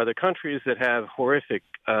coming from other countries that have horrific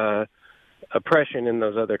oppression in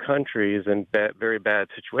those other countries and very bad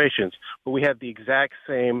situations. But we have the exact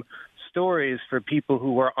same stories for people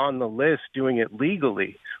who are on the list doing it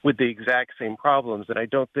legally with the exact same problems. And I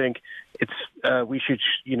don't think we should,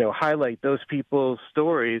 highlight those people's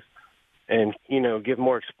stories and, give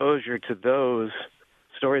more exposure to those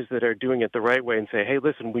stories that are doing it the right way and say, hey,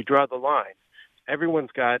 listen, we draw the line.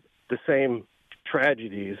 Everyone's got the same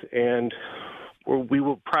tragedies, and we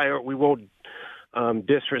won't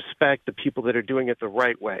disrespect the people that are doing it the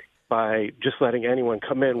right way by just letting anyone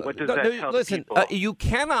come in. What does that tell listen, people? You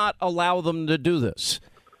cannot allow them to do this.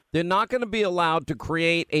 They're not going to be allowed to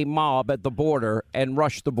create a mob at the border and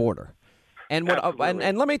rush the border. And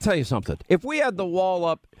and let me tell you something. If we had the wall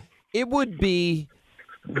up, it would be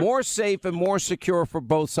more safe and more secure for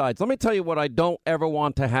both sides. Let me tell you what I don't ever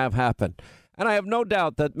want to have happen. And I have no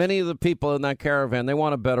doubt that many of the people in that caravan, they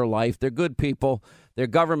want a better life. They're good people. Their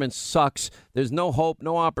government sucks. There's no hope,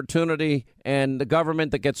 no opportunity. And the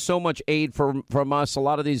government that gets so much aid from us, a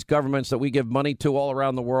lot of these governments that we give money to all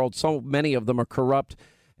around the world, so many of them are corrupt,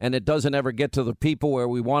 and it doesn't ever get to the people where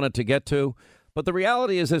we want it to get to. But the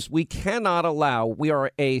reality is this: we cannot allow, we are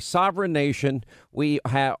a sovereign nation. We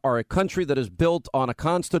are a country that is built on a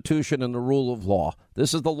constitution and the rule of law.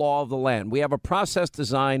 This is the law of the land. We have a process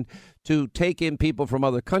designed to take in people from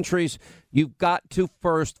other countries. You've got to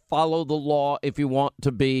first follow the law if you want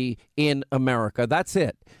to be in America. That's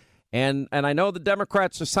it. And I know the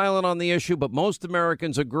Democrats are silent on the issue, but most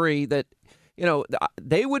Americans agree that,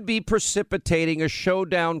 they would be precipitating a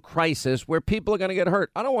showdown crisis where people are going to get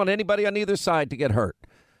hurt. I don't want anybody on either side to get hurt.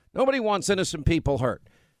 Nobody wants innocent people hurt.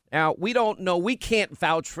 Now, we don't know. We can't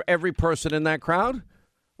vouch for every person in that crowd.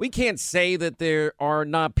 We can't say that there are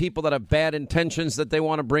not people that have bad intentions that they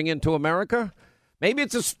want to bring into America. Maybe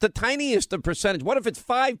it's just the tiniest of percentage. What if it's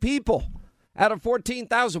 5 people out of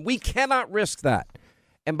 14,000? We cannot risk that.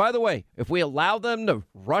 And by the way, if we allow them to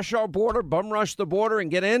rush our border, bum rush the border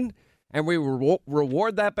and get in, and we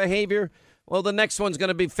reward that behavior, well, the next one's going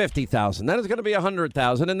to be 50,000. Then it's going to be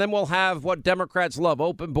 100,000. And then we'll have what Democrats love,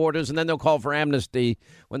 open borders, and then they'll call for amnesty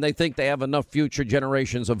when they think they have enough future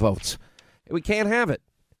generations of votes. We can't have it.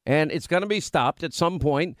 And it's going to be stopped at some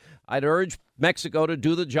point. I'd urge Mexico to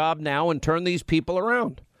do the job now and turn these people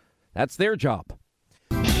around. That's their job.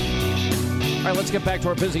 All right, let's get back to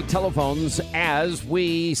our busy telephones as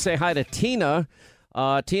we say hi to Tina.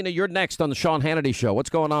 Tina, you're next on the Sean Hannity Show. What's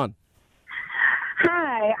going on?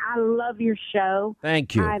 Hi, I love your show.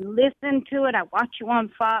 Thank you. I listen to it. I watch you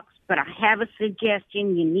on Fox, but I have a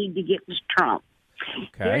suggestion you need to get with Trump.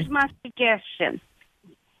 Okay. Here's my suggestion.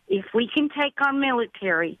 If we can take our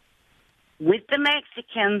military with the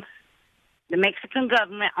Mexicans, the Mexican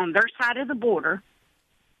government on their side of the border,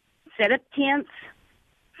 set up tents,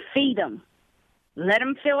 feed them, let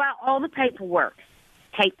them fill out all the paperwork,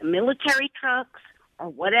 take the military trucks or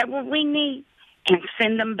whatever we need, and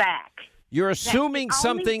send them back. You're assuming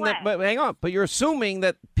something that, but hang on, but you're assuming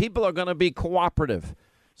that people are going to be cooperative.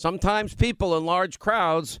 Sometimes people in large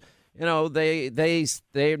crowds,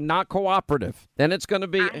 they're not cooperative. Then it's going to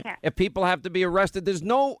be, if people have to be arrested,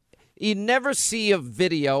 you never see a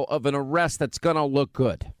video of an arrest that's going to look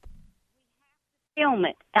good. Film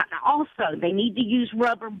it. And also, they need to use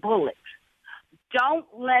rubber bullets. Don't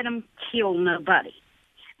let them kill nobody.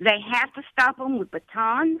 They have to stop them with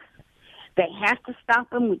batons. They have to stop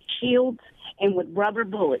them with shields and with rubber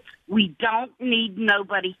bullets. We don't need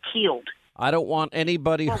nobody killed. I don't want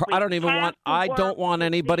anybody hurt. I don't want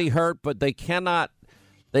anybody hurt, but they cannot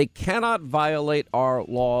violate our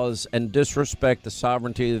laws and disrespect the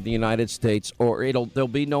sovereignty of the United States, or there'll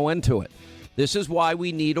be no end to it. This is why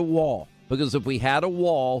we need a wall, because if we had a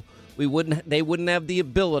wall, they wouldn't have the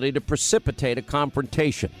ability to precipitate a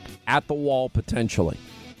confrontation at the wall potentially.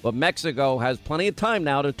 But Mexico has plenty of time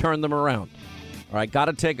now to turn them around. All right, got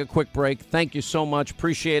to take a quick break. Thank you so much.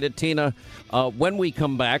 Appreciate it, Tina. When we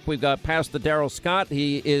come back, we've got Pastor Darrell Scott.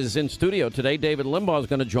 He is in studio today. David Limbaugh is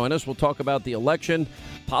going to join us. We'll talk about the election,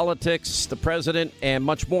 politics, the president, and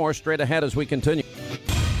much more straight ahead as we continue.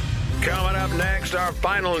 Coming up next, our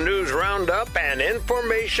final news roundup and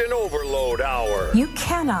information overload hour. You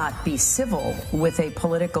cannot be civil with a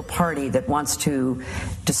political party that wants to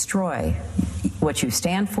destroy what you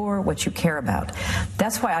stand for, what you care about.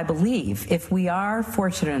 That's why I believe if we are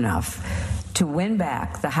fortunate enough to win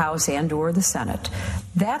back the House and or the Senate,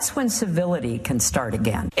 that's when civility can start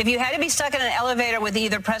again. If you had to be stuck in an elevator with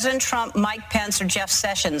either President Trump, Mike Pence, or Jeff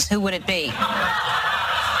Sessions, who would it be?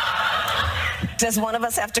 Does one of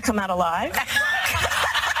us have to come out alive?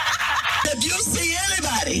 If you see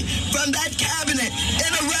anybody from that cabinet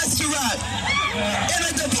in a restaurant, in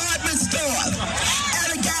a department store,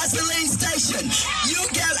 at a gasoline station, you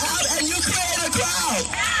get out and you create a crowd.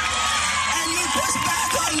 And you push back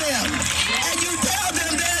on them. And you tell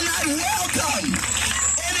them they're not welcome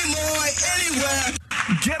anymore, anywhere.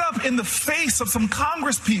 Get up in the face of some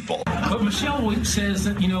Congress people. But Michelle says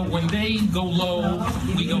that, when they go low,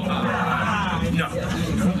 we go high. No.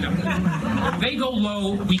 If they go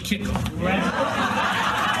low, we kick them.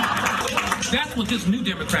 That's what this new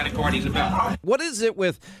Democratic Party is about. What is it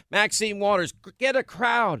with Maxine Waters? Get a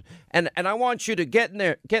crowd, and I want you to get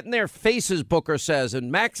in their faces, Booker says.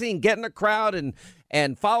 And Maxine, get in a crowd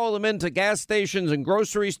and follow them into gas stations and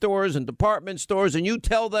grocery stores and department stores, and you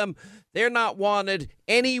tell them they're not wanted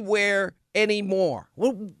anywhere anymore.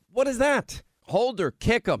 What is that? Hold her,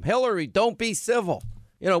 kick them. Hillary, don't be civil.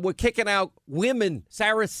 We're kicking out women.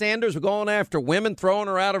 Sarah Sanders, we're going after women, throwing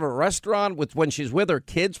her out of a restaurant when she's with her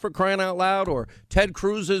kids, for crying out loud, or Ted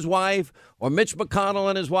Cruz's wife, or Mitch McConnell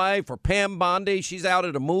and his wife, or Pam Bondi, she's out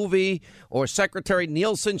at a movie, or Secretary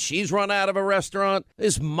Nielsen, she's run out of a restaurant.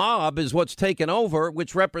 This mob is what's taken over,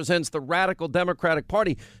 which represents the radical Democratic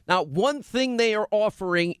Party. Now, one thing they are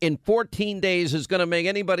offering in 14 days is going to make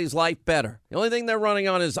anybody's life better. The only thing they're running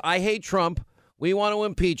on is, I hate Trump. We want to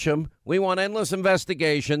impeach him. We want endless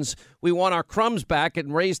investigations. We want our crumbs back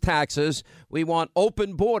and raise taxes. We want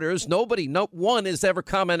open borders. No one has ever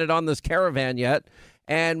commented on this caravan yet.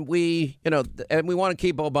 And we want to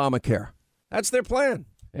keep Obamacare. That's their plan.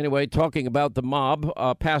 Anyway, talking about the mob,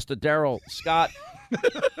 Pastor Darrell Scott.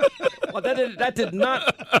 Well, that did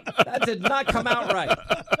not come out right.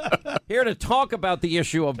 Here to talk about the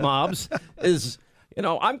issue of mobs is.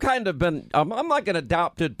 I'm like an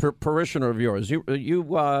adopted parishioner of yours.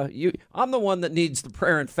 I'm the one that needs the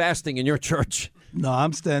prayer and fasting in your church. No,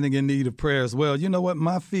 I'm standing in need of prayer as well. You know what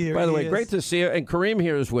my fear is? By the way, great to see you. And Kareem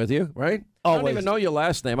here is with you, right? Always. I don't even know your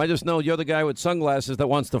last name. I just know you're the guy with sunglasses that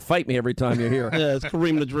wants to fight me every time you're here. Yeah, it's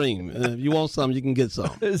Kareem the Dream. If you want something, you can get some.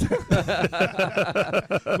 We'll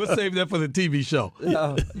save that for the TV show.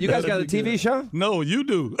 You guys got a TV show? No, you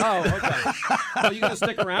do. Oh, okay. Well, you going to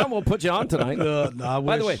stick around? We'll put you on tonight.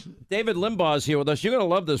 By the way, David Limbaugh is here with us. You're going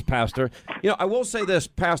to love this, Pastor. I will say this,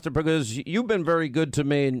 Pastor, because you've been very good to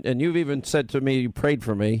me, and you've even said to me you prayed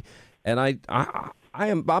for me, and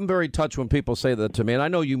I'm very touched when people say that to me, and I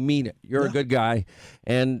know you mean it. You're a good guy.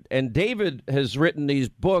 And David has written these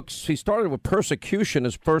books. He started with Persecution,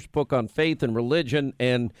 his first book on faith and religion,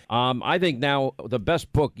 and I think now the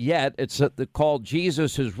best book yet. It's called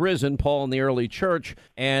Jesus Is Risen, Paul in the Early Church.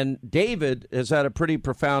 And David has had a pretty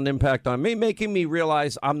profound impact on me, making me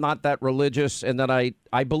realize I'm not that religious and that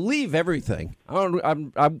I believe everything.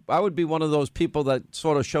 I would be one of those people that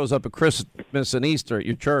sort of shows up at Christmas and Easter at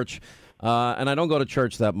your church. And I don't go to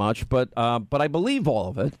church that much, but I believe all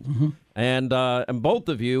of it. Mm-hmm. And both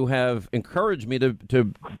of you have encouraged me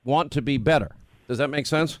to want to be better. Does that make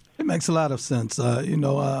sense? It makes a lot of sense.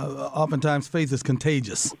 Oftentimes faith is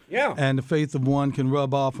contagious. Yeah. And the faith of one can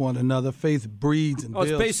rub off one another. Faith breeds and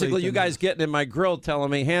builds. It's basically you guys getting in my grill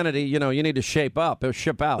telling me, Hannity, you need to shape up or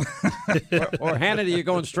ship out. or Hannity, you're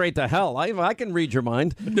going straight to hell. I can read your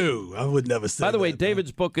mind. No, I would never say that. By the way,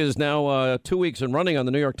 David's book is now 2 weeks and running on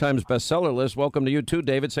the New York Times bestseller list. Welcome to you too,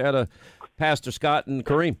 David. Say hi to Pastor Scott and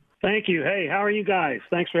Kareem. Thank you. Hey, how are you guys?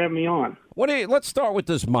 Thanks for having me on. Let's start with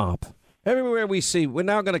this mob. Everywhere we see, we're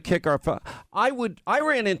now going to kick our. I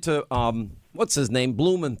ran into what's his name,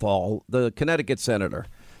 Blumenthal, the Connecticut senator,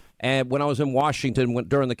 and when I was in Washington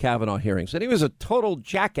during the Kavanaugh hearings, and he was a total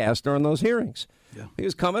jackass during those hearings. Yeah. He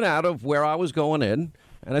was coming out of where I was going in,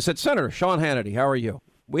 and I said, Senator Sean Hannity, how are you?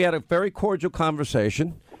 We had a very cordial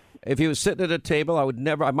conversation. If he was sitting at a table,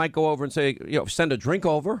 I might go over and say, send a drink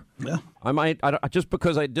over. Yeah. Just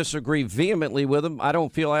because I disagree vehemently with him, I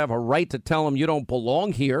don't feel I have a right to tell him you don't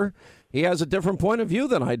belong here. He has a different point of view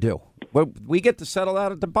than I do. We get to settle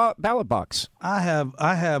out at the ballot box. I have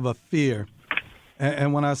a fear,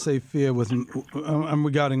 and when I say fear, I'm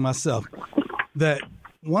regarding myself, that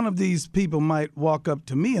one of these people might walk up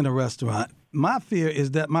to me in a restaurant. My fear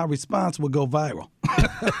is that my response will go viral.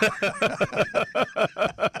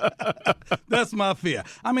 That's my fear.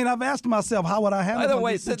 I mean, I've asked myself, how would I handle By the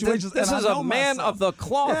way, these situations? this and is I a know man myself. of the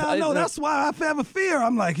cloth. Yeah, I know. That's why I have a fear.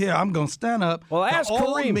 I'm like, here, I'm going to stand up. Well, ask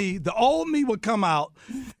Kareem. The old me would come out,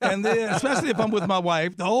 and then, especially if I'm with my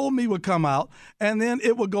wife, the old me would come out, and then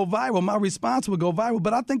it would go viral. My response would go viral,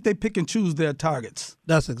 but I think they pick and choose their targets.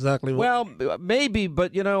 That's exactly what. Well, maybe,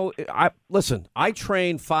 but listen. I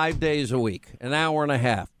train 5 days a week, an hour and a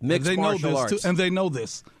half, mixed martial arts, and they know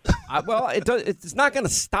this. It's not going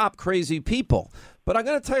to stop crazy people. But I'm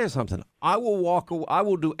going to tell you something. I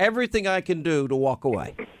will do everything I can do to walk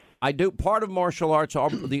away. I do. Part of martial arts are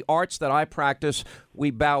the arts that I practice.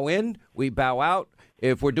 We bow in, we bow out.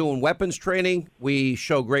 If we're doing weapons training, we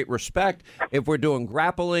show great respect. If we're doing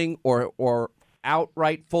grappling or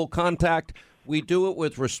outright full contact, we do it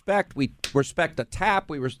with respect. We respect the tap.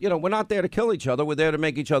 We're not there to kill each other. We're there to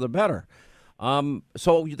make each other better.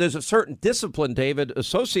 So there's a certain discipline, David,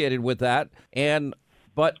 associated with that.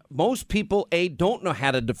 But most people, A, don't know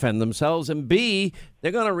how to defend themselves, and B,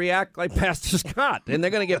 they're going to react like Pastor Scott, and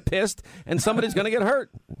they're going to get pissed, and somebody's going to get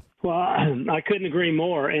hurt. Well, I couldn't agree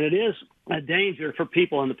more. And it is a danger for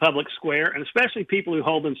people in the public square, and especially people who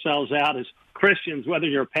hold themselves out as Christians, whether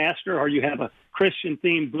you're a pastor or you have a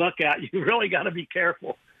Christian-themed book out. You really got to be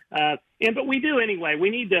careful. But we do anyway. We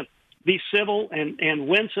need to be civil and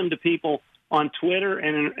winsome to people on Twitter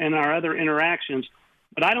and in our other interactions.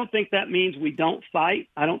 But I don't think that means we don't fight.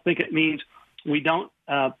 I don't think it means we don't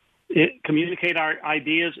communicate our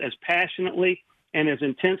ideas as passionately and as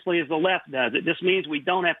intensely as the left does. It just means we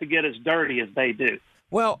don't have to get as dirty as they do.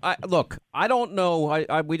 Well, I don't know.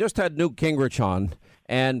 We just had Newt Gingrich on,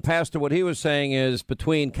 and Pastor, what he was saying is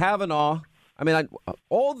between Kavanaugh,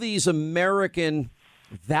 all these American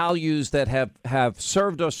values that have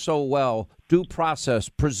served us so well, due process,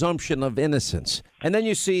 presumption of innocence. And then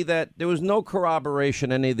you see that there was no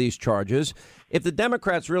corroboration in any of these charges. If the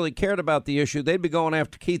Democrats really cared about the issue, they'd be going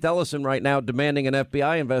after Keith Ellison right now, demanding an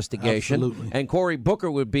FBI investigation. Absolutely. And Cory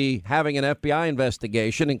Booker would be having an FBI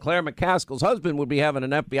investigation, and Claire McCaskill's husband would be having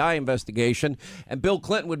an FBI investigation, and Bill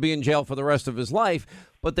Clinton would be in jail for the rest of his life.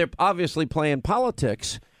 But they're obviously playing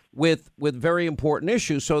politics with very important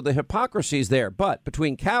issues, so the hypocrisy's there. But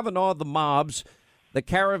between Kavanaugh, the mobs, the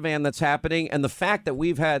caravan that's happening, and the fact that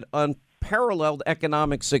we've had unparalleled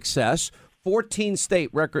economic success, 14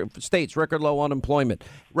 states record low unemployment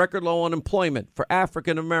for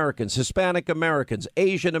African Americans, Hispanic Americans,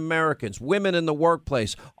 Asian Americans, women in the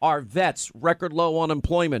workplace, our vets, record low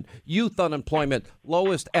unemployment, youth unemployment,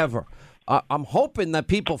 lowest ever. I'm hoping that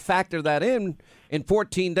people factor that in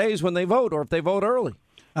 14 days when they vote, or if they vote early.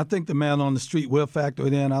 I think the man on the street will factor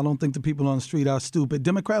it in. I don't think the people on the street are stupid,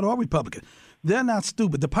 Democrat or Republican. They're not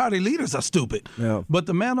stupid. The party leaders are stupid. Yeah. But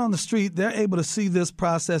the man on the street, they're able to see this,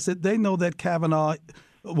 process it. They know that Kavanaugh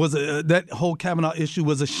that whole Kavanaugh issue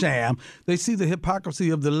was a sham. They see the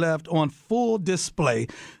hypocrisy of the left on full display.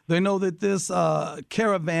 They know that this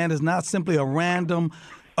caravan is not simply a random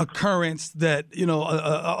occurrence that,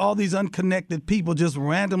 all these unconnected people just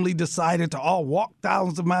randomly decided to all walk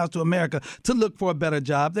thousands of miles to America to look for a better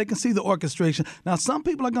job. They can see the orchestration. Now, some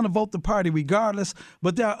people are going to vote the party regardless,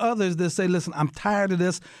 but there are others that say, listen, I'm tired of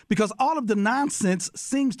this, because all of the nonsense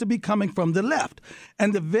seems to be coming from the left.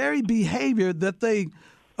 And the very behavior that they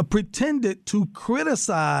pretended to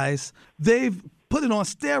criticize, they've put it on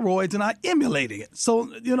steroids and are emulating it. So,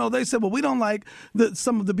 they said, well, we don't like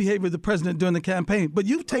some of the behavior of the president during the campaign. But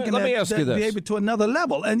you've taken that behavior to another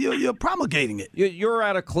level, and you're promulgating it. You're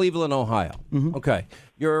out of Cleveland, Ohio. Mm-hmm. Okay.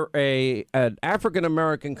 You're an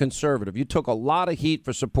African-American conservative. You took a lot of heat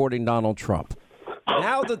for supporting Donald Trump.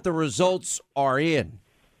 Now that the results are in,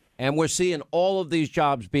 and we're seeing all of these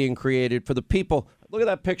jobs being created for the people, look at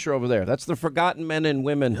that picture over there. That's the forgotten men and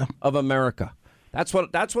women of America. That's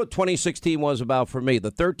what 2016 was about for me.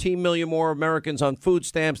 The 13 million more Americans on food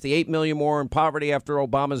stamps, the 8 million more in poverty after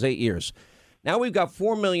Obama's 8 years. Now we've got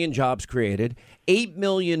 4 million jobs created, 8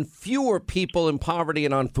 million fewer people in poverty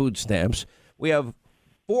and on food stamps. We have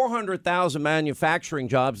 400,000 manufacturing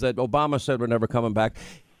jobs that Obama said were never coming back.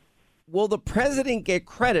 Will the president get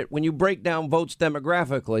credit when you break down votes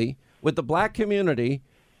demographically with the black community,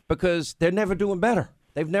 because they're never doing better?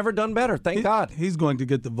 They've never done better. Thank God. He's going to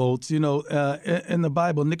get the votes. In the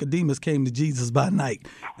Bible, Nicodemus came to Jesus by night.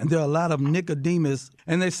 And there are a lot of Nicodemus.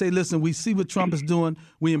 And they say, listen, we see what Trump is doing.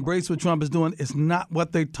 We embrace what Trump is doing. It's not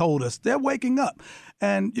what they told us. They're waking up.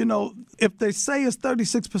 And, if they say it's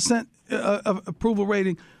 36% of approval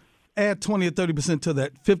rating, add 20 or 30% to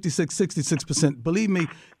that, 56, 66%. Believe me,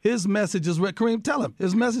 his message is, Kareem, tell him,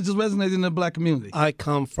 his message is resonating in the black community. I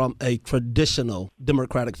come from a traditional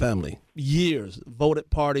Democratic family. Years, voted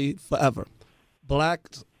party forever.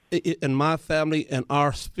 Blacks in my family and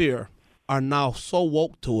our sphere are now so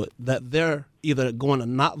woke to it that they're either going to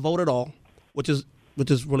not vote at all, which is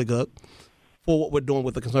really good for what we're doing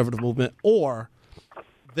with the conservative movement, or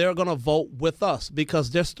they're going to vote with us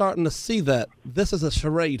because they're starting to see that this is a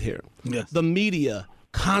charade here. Yes. The media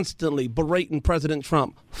constantly berating President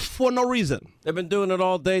Trump for no reason. They've been doing it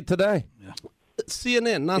all day today. Yeah.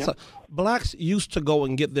 CNN, nonstop. Yeah. Blacks used to go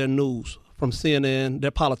and get their news from CNN,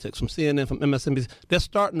 their politics from CNN, from MSNBC. They're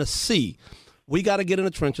starting to see, we got to get in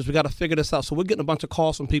the trenches. We got to figure this out. So we're getting a bunch of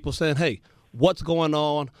calls from people saying, hey, what's going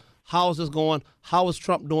on? How's this going? How is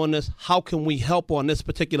Trump doing this? How can we help on this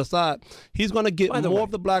particular side? He's going to get more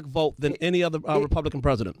of the black vote than any other Republican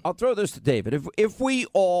president. I'll throw this to David. If we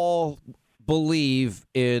all believe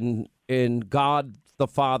in God the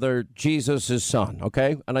Father, Jesus his Son,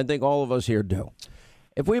 okay? And I think all of us here do.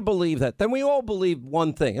 If we believe that, then we all believe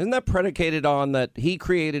one thing. Isn't that predicated on that he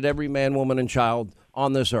created every man, woman, and child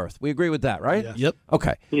on this earth? We agree with that, right? Yeah. Yep.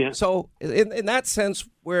 Okay. Yeah. So in that sense,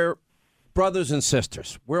 we're brothers and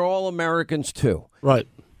sisters. We're all Americans too. Right.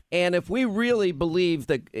 And if we really believe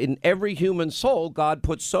that in every human soul, God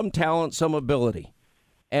puts some talent, some ability,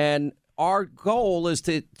 and our goal is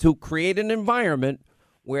to create an environment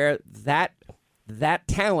where that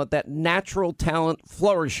talent, that natural talent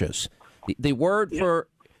flourishes. The word for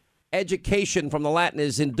education from the Latin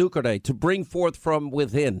is inducere, to bring forth from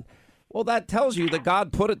within. Well, that tells you that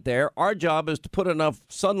God put it there. Our job is to put enough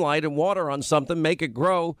sunlight and water on something, make it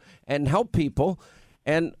grow, and help people.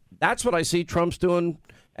 And that's what I see Trump's doing.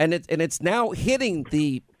 And it's now hitting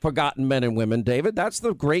the forgotten men and women, David. That's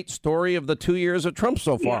the great story of the 2 years of Trump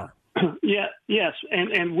so far. Yeah, yes,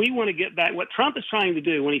 and we want to get back. What Trump is trying to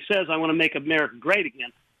do when he says, I want to make America great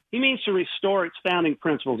again, he means to restore its founding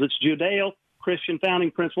principles, its Judeo-Christian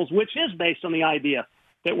founding principles, which is based on the idea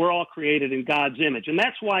that we're all created in God's image. And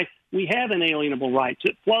that's why we have inalienable rights.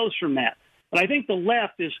 It flows from that. But I think the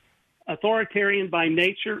left is authoritarian by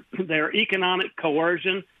nature. Their economic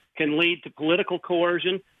coercion can lead to political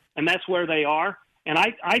coercion, and that's where they are. And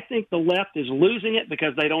I think the left is losing it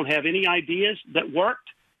because they don't have any ideas that worked,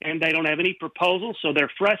 and they don't have any proposals, so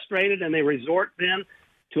they're frustrated, and they resort then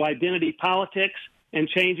to identity politics and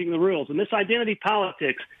changing the rules. And this identity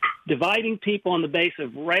politics, dividing people on the basis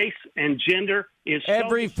of race and gender, is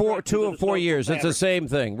every 2 or 4 years. It's the same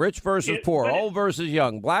thing. Rich versus poor, old versus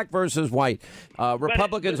young, black versus white.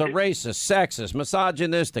 Republicans are racist, sexist,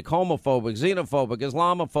 misogynistic, homophobic, xenophobic,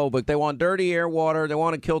 Islamophobic. They want dirty air, water. They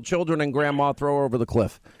want to kill children and grandma throw her over the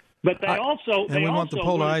cliff. But they also... And we want the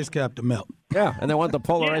polar ice cap to melt. Yeah, and they want the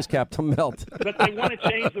polar ice cap to melt. But they want to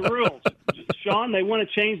change the rules. Sean, they want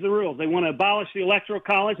to change the rules. They want to abolish the Electoral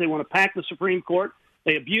College. They want to pack the Supreme Court.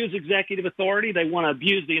 They abuse executive authority. They want to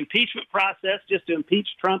abuse the impeachment process just to impeach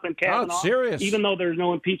Trump and Kavanaugh. Oh, serious. Even though there's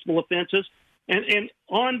no impeachable offenses. And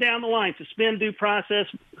on down the line, suspend due process,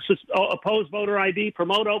 oppose voter ID,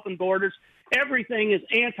 promote open borders. Everything is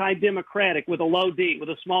anti-democratic with a low D, with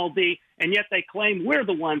a small d, and yet they claim we're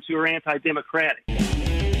the ones who are anti-democratic. All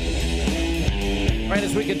right,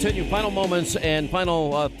 as we continue, final moments and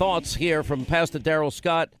final thoughts here from Pastor Darrell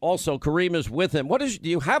Scott. Also, Kareem is with him. Do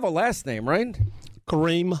you have a last name, right?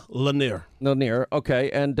 Kareem Lanier. Lanier,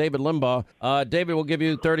 okay. And David Limbaugh. David, we'll give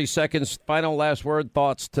you 30 seconds. Final last word,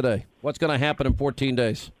 thoughts today. What's going to happen in 14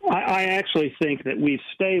 days? I actually think that we've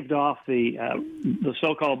staved off the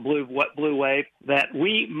so-called blue wave, that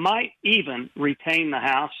we might even retain the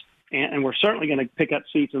House, and we're certainly going to pick up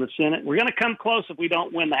seats in the Senate. We're going to come close if we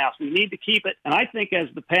don't win the House. We need to keep it. And I think, as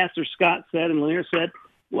the Pastor Scott said and Lanier said,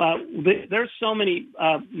 there's so many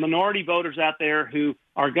minority voters out there who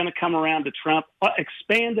are going to come around to Trump.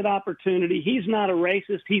 Expanded opportunity. He's not a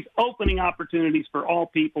racist. He's opening opportunities for all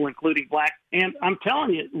people, including blacks. And I'm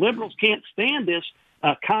telling you, liberals can't stand this.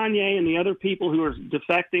 Kanye and the other people who are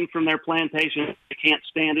defecting from their plantation, they can't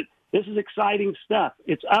stand it. This is exciting stuff.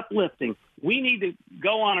 It's uplifting. We need to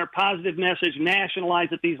go on our positive message, nationalize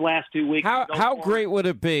it these last 2 weeks. How great would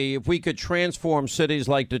it be if we could transform cities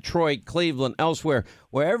like Detroit, Cleveland, elsewhere,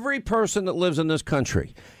 where every person that lives in this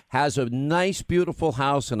country has a nice, beautiful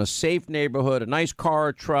house in a safe neighborhood, a nice car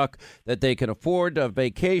or truck that they can afford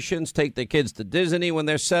vacations, take their kids to Disney when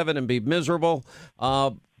they're 7 and be miserable,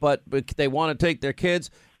 but they want to take their kids,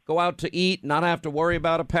 go out to eat, not have to worry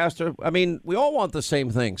about a pastor. I mean, we all want the same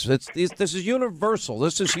things. This is universal.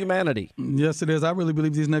 This is humanity. Yes, it is. I really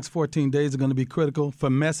believe these next 14 days are going to be critical for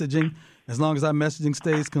messaging as long as our messaging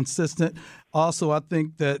stays consistent. Also, I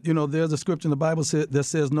think that, there's a scripture in the Bible that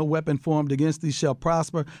says no weapon formed against thee shall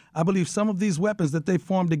prosper. I believe some of these weapons that they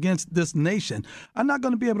formed against this nation are not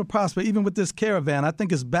going to be able to prosper, even with this caravan. I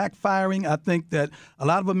think it's backfiring. I think that a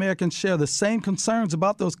lot of Americans share the same concerns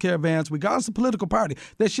about those caravans, regardless of political party.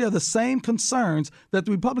 They share the same concerns that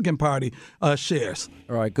the Republican Party shares.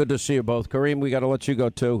 All right, good to see you both. Kareem, we got to let you go,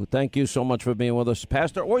 too. Thank you so much for being with us.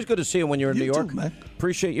 Pastor, always good to see you when you're in New York. Too, man.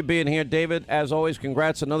 Appreciate you being here. David, as always,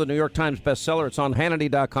 congrats. Another New York Times bestseller. It's on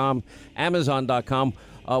Hannity.com, Amazon.com.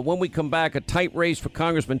 When we come back, a tight race for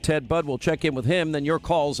Congressman Ted Budd. We'll check in with him. Then your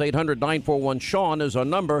calls, 800-941-SEAN is our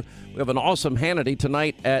number. We have an awesome Hannity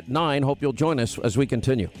tonight at 9. Hope you'll join us as we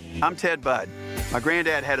continue. I'm Ted Budd. My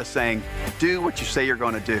granddad had a saying, do what you say you're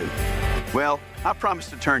going to do. Well, I promised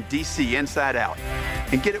to turn D.C. inside out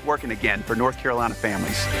and get it working again for North Carolina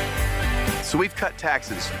families. So we've cut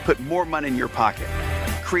taxes, put more money in your pocket,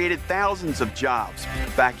 created thousands of jobs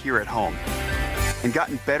back here at home, and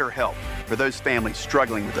gotten better help for those families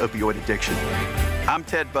struggling with opioid addiction. I'm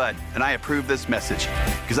Ted Budd, and I approve this message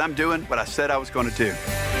because I'm doing what I said I was going to do.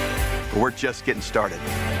 But we're just getting started.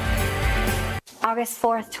 August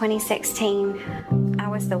 4th, 2016, I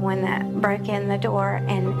was the one that broke in the door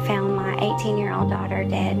and found my 18-year-old daughter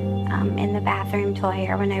dead in the bathroom to a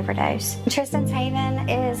heroin overdose. Tristan's Haven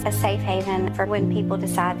is a safe haven for when people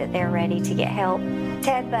decide that they're ready to get help.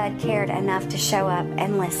 Ted Budd cared enough to show up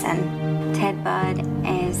and listen. Ted Budd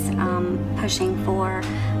is pushing for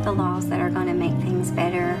the laws that are going to make things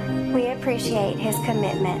better. We appreciate his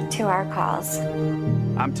commitment to our cause.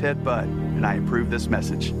 I'm Ted Budd, and I approve this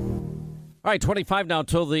message. All right, 25 now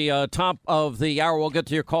till the top of the hour. We'll get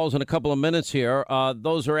to your calls in a couple of minutes here.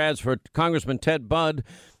 Those are ads for Congressman Ted Budd.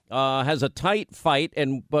 Has a tight fight,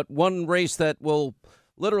 but one race that will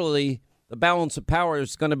literally, the balance of power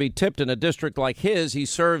is going to be tipped in a district like his. He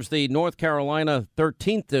serves the North Carolina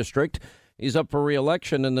 13th district. He's up for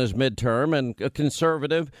re-election in this midterm, and a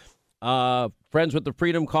conservative, friends with the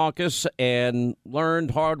Freedom Caucus, and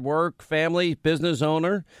learned hard work, family, business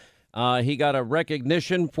owner. He got a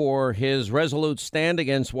recognition for his resolute stand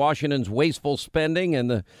against Washington's wasteful spending and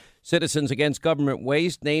the Citizens Against Government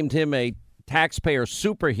Waste, named him a taxpayer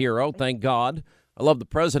superhero, thank God. I love the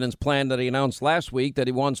president's plan that he announced last week, that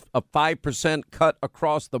he wants a 5% cut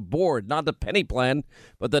across the board, not the penny plan,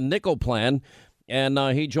 but the nickel plan. And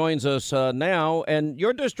he joins us now. And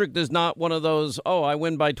your district is not one of those, I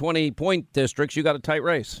win by 20-point districts. You got a tight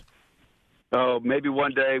race. Oh, maybe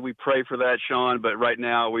one day we pray for that, Sean, but right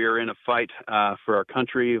now we are in a fight for our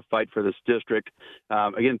country, a fight for this district.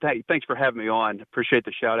 Again, thanks for having me on. Appreciate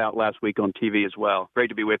the shout-out last week on TV as well. Great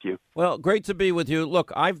to be with you. Well, great to be with you.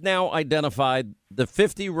 Look, I've now identified the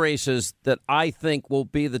 50 races that I think will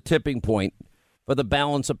be the tipping point for the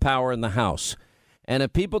balance of power in the House. And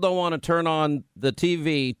if people don't want to turn on the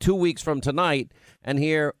TV 2 weeks from tonight and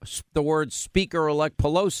hear the words Speaker-elect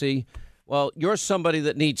Pelosi, well, you're somebody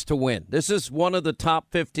that needs to win. This is one of the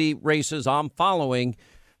top 50 races I'm following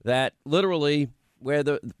that literally where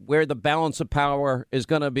the balance of power is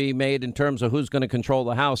going to be made in terms of who's going to control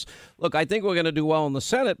the House. Look, I think we're going to do well in the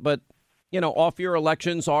Senate, but, off-year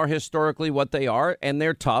elections are historically what they are, and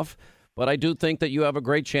they're tough. But I do think that you have a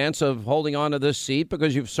great chance of holding on to this seat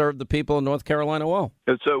because you've served the people in North Carolina well.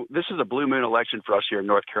 So this is a blue moon election for us here in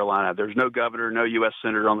North Carolina. There's no governor, no U.S.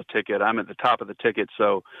 senator on the ticket. I'm at the top of the ticket.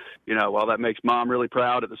 So, while that makes Mom really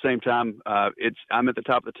proud, at the same time, I'm at the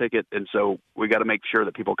top of the ticket. And so we got to make sure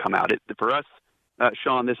that people come out. For us,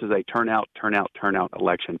 Sean, this is a turnout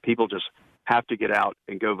election. People just have to get out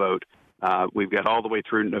and go vote. We've got all the way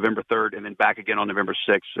through November 3rd and then back again on November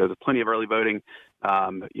 6th. So there's plenty of early voting.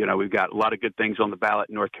 We've got a lot of good things on the ballot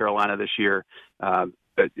in North Carolina this year.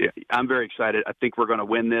 But I'm very excited. I think we're going to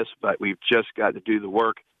win this, but we've just got to do the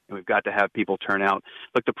work, and we've got to have people turn out.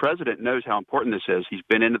 Look, the president knows how important this is. He's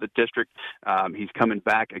been into the district. He's coming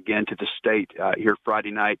back again to the state here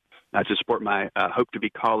Friday night to support my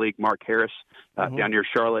hope-to-be colleague, Mark Harris, down near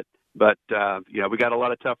Charlotte. But, we got a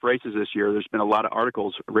lot of tough races this year. There's been a lot of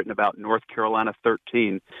articles written about North Carolina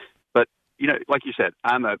 13. But, like you said,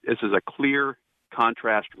 this is a clear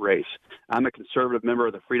contrast race. I'm a conservative member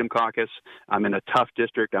of the Freedom Caucus. I'm in a tough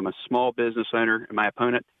district. I'm a small business owner. And my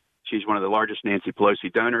opponent, she's one of the largest Nancy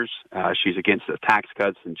Pelosi donors. She's against the Tax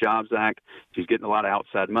Cuts and Jobs Act. She's getting a lot of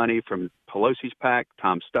outside money from Pelosi's PAC,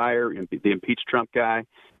 Tom Steyer, the impeached Trump guy,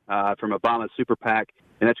 from Obama's super PAC.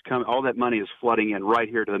 And all that money is flooding in right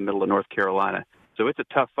here to the middle of North Carolina. So it's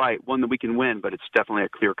a tough fight, one that we can win, but it's definitely a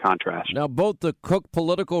clear contrast. Now, both the Cook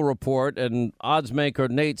Political Report and oddsmaker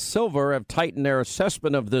Nate Silver have tightened their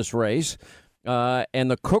assessment of this race.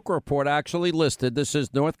 And the Cook report actually listed, this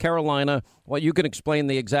is North Carolina. Well, you can explain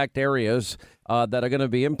the exact areas that are going to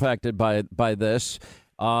be impacted by this.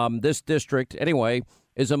 This district, anyway,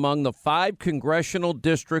 is among the 5 congressional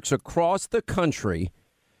districts across the country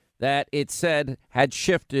that it said had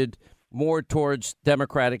shifted more towards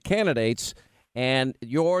Democratic candidates. And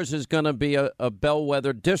yours is going to be a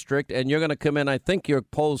bellwether district, and you're going to come in, I think your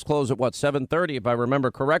polls close at, 7:30, if I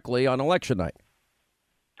remember correctly, on election night.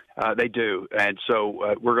 They do. And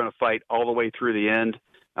so we're going to fight all the way through the end.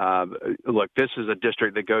 Look, this is a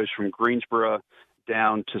district that goes from Greensboro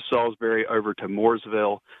down to Salisbury over to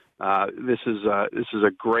Mooresville. This is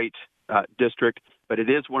a great district, but it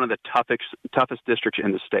is one of the toughest districts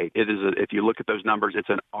in the state. It is, if you look at those numbers, it's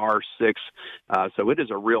an R6, so it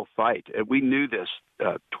is a real fight. We knew this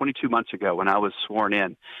 22 months ago when I was sworn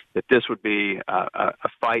in, that this would be a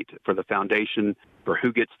fight for the foundation for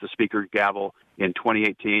who gets the speaker's gavel in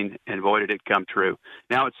 2018, and boy, did it come true.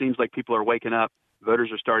 Now it seems like people are waking up.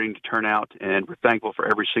 Voters are starting to turn out, and we're thankful for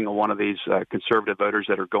every single one of these conservative voters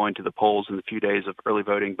that are going to the polls in the few days of early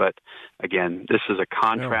voting. But again, this is a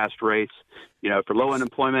contrast race. You know, for low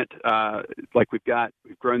unemployment, like we've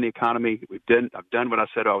grown the economy. I've done what I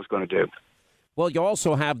said I was going to do. Well, you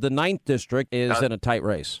also have the 9th district is in a tight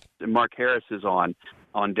race. Mark Harris is on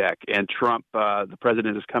deck, and Trump, the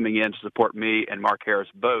president, is coming in to support me and Mark Harris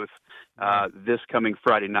both this coming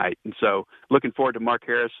Friday night. And so looking forward to Mark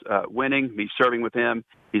Harris winning, me serving with him.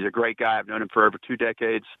 He's a great guy. I've known him for over 2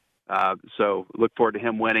 decades. So look forward to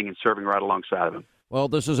him winning and serving right alongside of him. Well,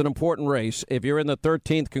 this is an important race. If you're in the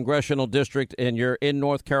 13th congressional district and you're in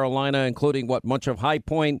North Carolina, including much of High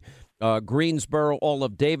Point, Greensboro, all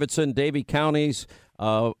of Davidson, Davie counties,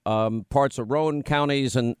 parts of Rowan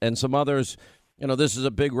counties, and some others, you know, this is a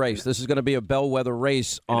big race. This is going to be a bellwether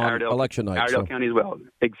race on election night. Iredell County as well.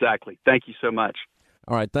 Exactly. Thank you so much.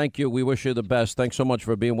 All right. Thank you. We wish you the best. Thanks so much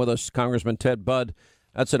for being with us, Congressman Ted Budd.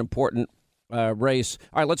 That's an important race.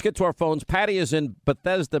 All right. Let's get to our phones. Patty is in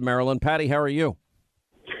Bethesda, Maryland. Patty, how are you?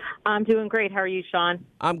 I'm doing great. How are you, Sean?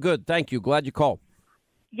 I'm good. Thank you. Glad you called.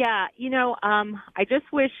 Yeah. You know, I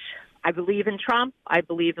just wish I believe in Trump. I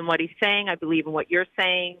believe in what he's saying. I believe in what you're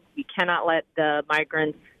saying. We cannot let the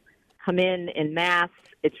migrants come in mass.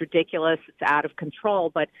 It's ridiculous. It's out of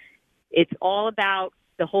control. But it's all about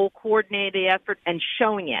the whole coordinated effort and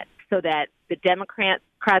showing it so that the Democrats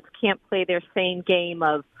can't play their same game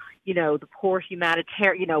of, you know, the poor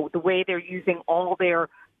humanitarian, you know, the way they're using all their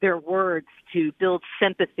words to build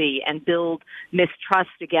sympathy and build mistrust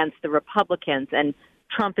against the Republicans. And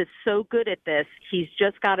Trump is so good at this. He's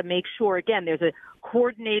just got to make sure, again, there's a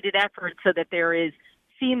coordinated effort so that there is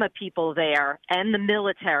FEMA people there and the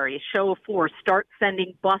military, show of force, start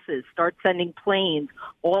sending buses, start sending planes,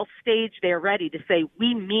 all staged there ready to say,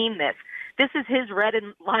 we mean this. This is his red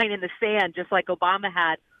line in the sand, just like Obama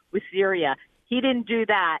had with Syria. He didn't do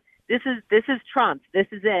that. This is Trump. This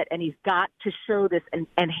is it. And he's got to show this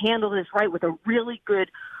and handle this right with a really good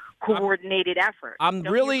coordinated effort. I'm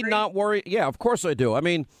really not worried. Yeah, of course I do. I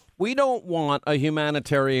mean, we don't want a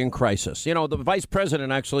humanitarian crisis. You know, the vice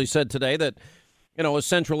president actually said today that, you know, a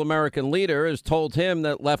Central American leader has told him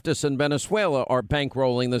that leftists in Venezuela are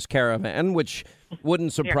bankrolling this caravan, which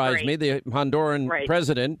wouldn't surprise me. The Honduran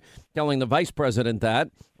president telling the vice president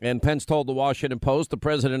that. And Pence told the Washington Post, the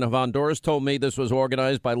president of Honduras told me this was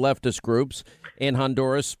organized by leftist groups in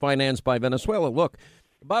Honduras, financed by Venezuela. Look,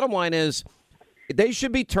 the bottom line is they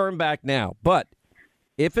should be turned back now. But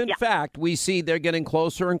if, in fact, we see they're getting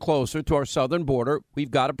closer and closer to our southern border,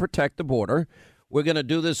 we've got to protect the border. We're going to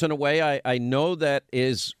do this in a way I know that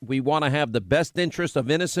is we want to have the best interest of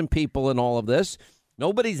innocent people in all of this.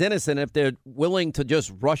 Nobody's innocent if they're willing to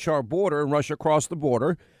just rush our border and rush across the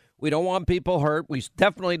border. We don't want people hurt. We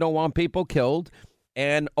definitely don't want people killed.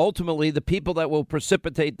 And ultimately, the people that will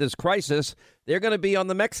precipitate this crisis, they're going to be on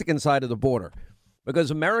the Mexican side of the border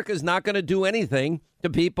because America's not going to do anything to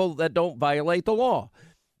people that don't violate the law.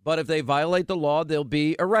 But if they violate the law, they'll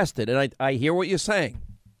be arrested. And I hear what you're saying.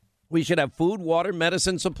 We should have food, water,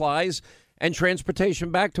 medicine, supplies, and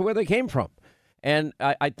transportation back to where they came from. And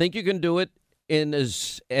I think you can do it in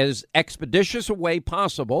as expeditious a way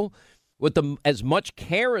possible with as much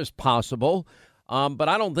care as possible. But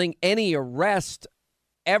I don't think any arrest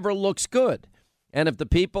ever looks good. And if the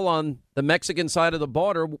people on the Mexican side of the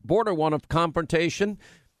border want a confrontation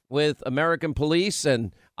with American police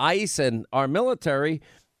and ICE and our military,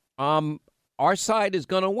 our side is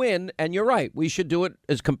going to win, and you're right. We should do it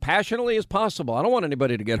as compassionately as possible. I don't want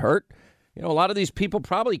anybody to get hurt. You know, a lot of these people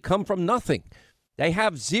probably come from nothing. They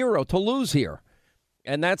have zero to lose here.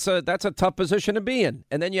 And that's a tough position to be in.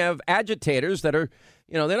 And then you have agitators that are,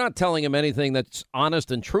 they're not telling them anything that's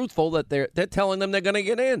honest and truthful, that they're telling them they're going to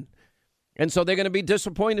get in. And so they're going to be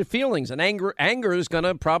disappointed feelings, and anger is going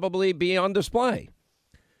to probably be on display.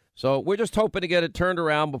 So we're just hoping to get it turned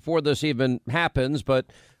around before this even happens. But,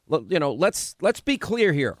 let's be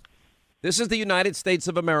clear here. This is the United States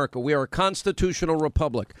of America. We are a constitutional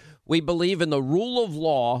republic. We believe in the rule of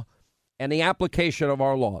law and the application of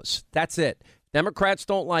our laws. That's it. Democrats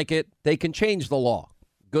don't like it. They can change the law.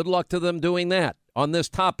 Good luck to them doing that on this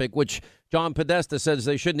topic, which John Podesta says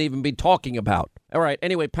they shouldn't even be talking about. All right.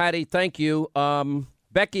 Anyway, Patty, thank you.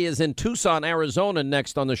 Becky is in Tucson, Arizona,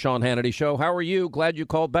 next on the Sean Hannity Show. How are you? Glad you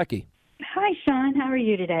called Becky. Hi, Sean. How are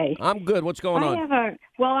you today? I'm good. What's going on?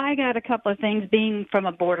 I got a couple of things being from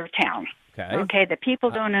a border town. Okay, that people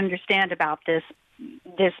don't understand about this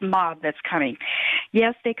mob that's coming.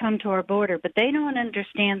 Yes, they come to our border, but they don't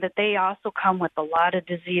understand that they also come with a lot of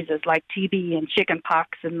diseases like TB and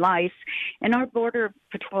chickenpox and lice. And our Border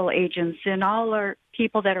Patrol agents and all our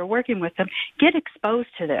people that are working with them get exposed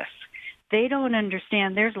to this. They don't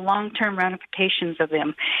understand there's long-term ramifications of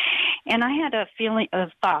them. And I had a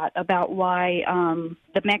thought about why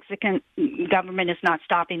the Mexican government is not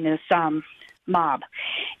stopping this mob.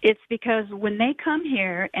 It's because when they come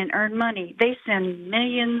here and earn money, they send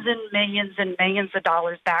millions and millions and millions of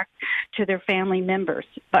dollars back to their family members,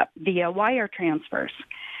 but via wire transfers.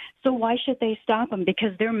 So why should they stop them?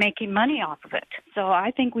 Because they're making money off of it. So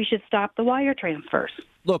I think we should stop the wire transfers.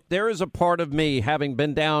 Look, there is a part of me, having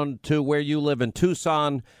been down to where you live in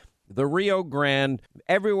Tucson, the Rio Grande,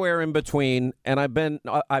 everywhere in between, and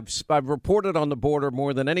I've reported on the border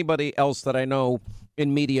more than anybody else that I know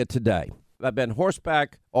in media today. I've been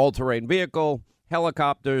horseback, all-terrain vehicle,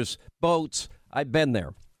 helicopters, boats. I've been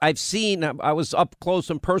there. I was up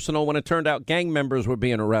close and personal when it turned out gang members were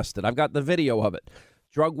being arrested. I've got the video of it.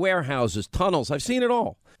 Drug warehouses, tunnels. I've seen it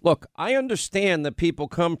all. Look, I understand that people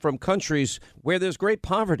come from countries where there's great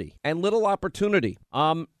poverty and little opportunity.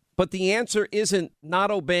 But the answer isn't not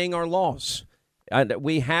obeying our laws.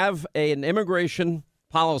 We have an immigration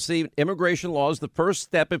policy, immigration laws. The first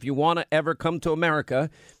step, if you want to ever come to America,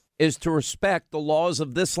 is to respect the laws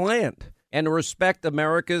of this land and to respect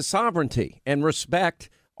America's sovereignty and respect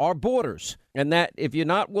our borders. And that if you're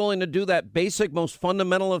not willing to do that basic, most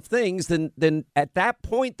fundamental of things, then at that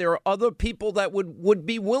point, there are other people that would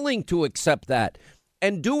be willing to accept that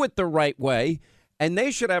and do it the right way. And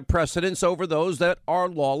they should have precedence over those that are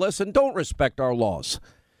lawless and don't respect our laws.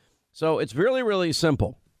 So it's really, really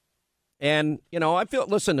simple. And, I feel,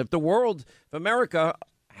 listen, if America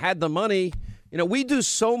had the money, we do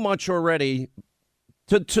so much already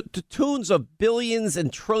to tunes of billions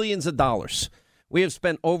and trillions of dollars we have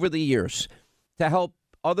spent over the years to help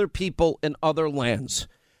other people in other lands.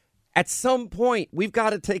 At some point, we've got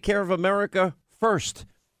to take care of America first.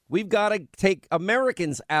 We've got to take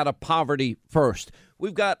Americans out of poverty first.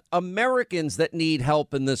 We've got Americans that need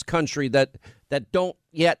help in this country that don't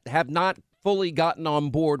yet have not fully gotten on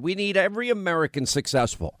board. We need every American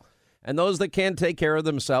successful. And those that can't take care of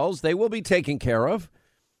themselves, they will be taken care of.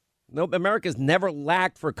 No, America's never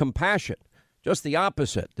lacked for compassion. Just the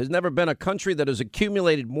opposite. There's never been a country that has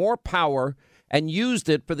accumulated more power and used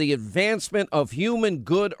it for the advancement of human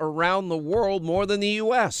good around the world more than the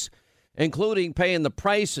U.S., including paying the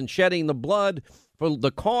price and shedding the blood for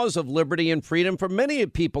the cause of liberty and freedom for many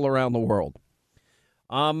people around the world.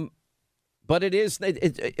 But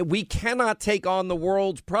we cannot take on the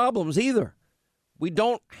world's problems either. We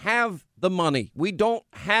don't have the money. We don't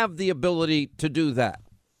have the ability to do that.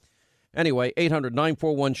 Anyway,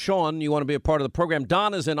 800-941-SEAN. You want to be a part of the program.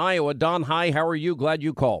 Don is in Iowa. Don, hi. How are you? Glad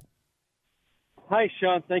you called. Hi,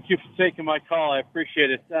 Sean. Thank you for taking my call. I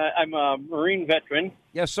appreciate it. I'm a Marine veteran.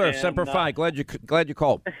 Yes, sir. Semper Fi. Glad you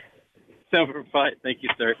called. Semper Fi. Thank you,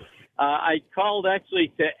 sir. I called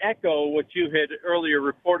actually to echo what you had earlier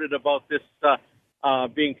reported about this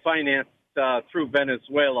being financed through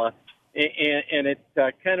Venezuela. And it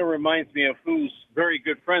kind of reminds me of who's very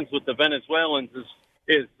good friends with the Venezuelans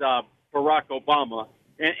is Barack Obama.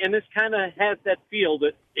 And this kind of has that feel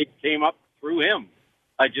that it came up through him.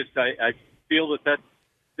 I feel that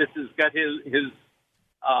this has got his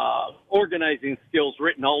organizing skills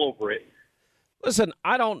written all over it. Listen,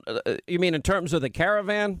 I don't. You mean in terms of the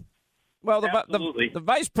caravan? Well, the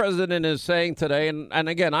vice president is saying today, and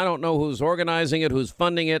again, I don't know who's organizing it, who's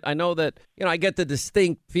funding it. I know that I get the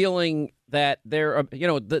distinct feeling that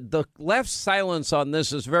the left's silence on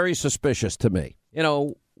this is very suspicious to me.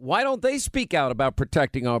 Why don't they speak out about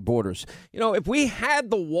protecting our borders? If we had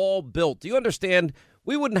the wall built, do you understand?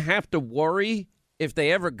 We wouldn't have to worry if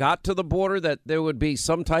they ever got to the border, that there would be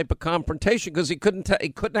some type of confrontation, because it couldn't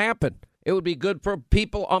happen. It would be good for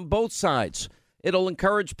people on both sides. It'll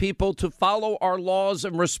encourage people to follow our laws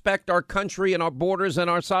and respect our country and our borders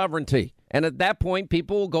and our sovereignty. And at that point,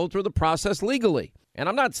 people will go through the process legally. And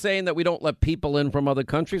I'm not saying that we don't let people in from other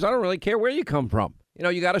countries. I don't really care where you come from. You know,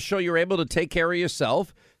 you got to show you're able to take care of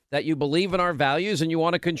yourself, that you believe in our values and you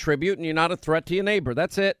want to contribute and you're not a threat to your neighbor.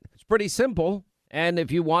 That's it. It's pretty simple. And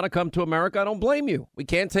if you want to come to America, I don't blame you. We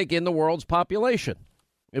can't take in the world's population.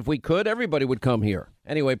 If we could, everybody would come here.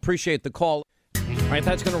 Anyway, appreciate the call. All right,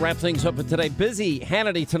 that's going to wrap things up for today. Busy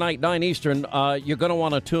Hannity tonight, 9 Eastern. You're going to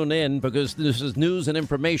want to tune in because this is news and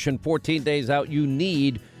information 14 days out you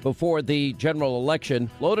need before the general election.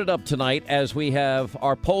 Loaded up tonight as we have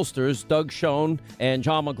our pollsters, Doug Schoen and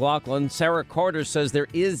John McLaughlin. Sarah Carter says there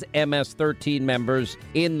is MS-13 members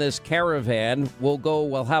in this caravan.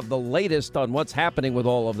 We'll have the latest on what's happening with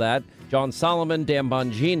all of that. John Solomon, Dan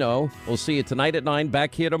Bongino. We'll see you tonight at 9,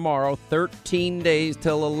 back here tomorrow. 13 days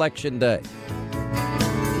till Election Day.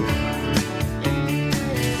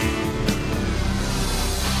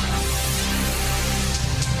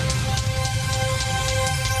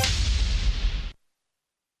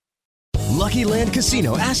 Lucky Land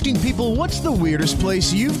Casino, asking people, what's the weirdest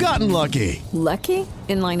place you've gotten lucky? Lucky?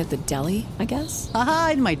 In line at the deli, I guess?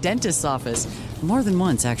 Aha, in my dentist's office. More than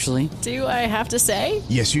once, actually. Do I have to say?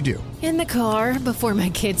 Yes, you do. In the car before my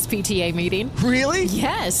kids' PTA meeting. Really?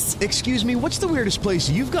 Yes. Excuse me, what's the weirdest place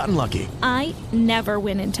you've gotten lucky? I never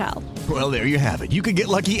win and tell. Well, there you have it. You can get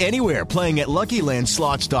lucky anywhere, playing at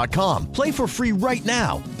LuckyLandSlots.com. Play for free right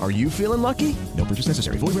now. Are you feeling lucky? No purchase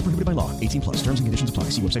necessary. Void where prohibited by law. 18+. Terms and conditions apply.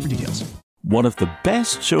 See website for details. One of the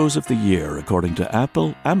best shows of the year, according to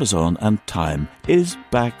Apple, Amazon, and Time, is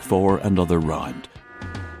back for another round.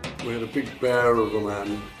 We had a big bear of a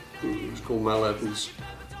man who was called Mal Evans,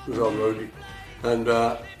 who was our roadie, and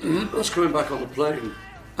I was coming back on the plane,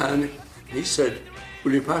 and he said,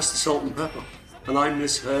 "Will you pass the salt and pepper?" And I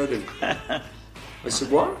misheard him. I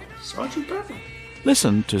said, "What? Sergeant Pepper?"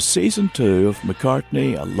 Listen to Season 2 of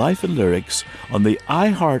McCartney, A Life in Lyrics on the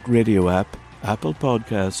iHeartRadio app, Apple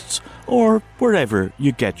Podcasts, or wherever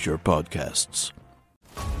you get your podcasts.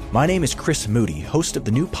 My name is Chris Moody, host of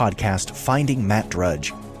the new podcast, Finding Matt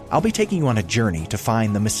Drudge. I'll be taking you on a journey to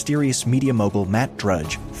find the mysterious media mogul Matt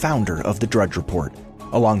Drudge, founder of The Drudge Report.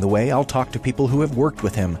 Along the way, I'll talk to people who have worked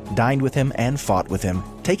with him, dined with him, and fought with him,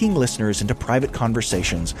 taking listeners into private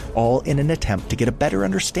conversations, all in an attempt to get a better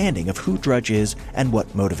understanding of who Drudge is and what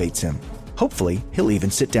motivates him. Hopefully, he'll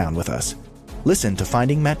even sit down with us. Listen to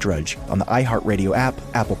Finding Matt Drudge on the iHeartRadio app,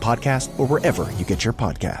 Apple Podcast, or wherever you get your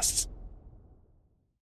podcasts.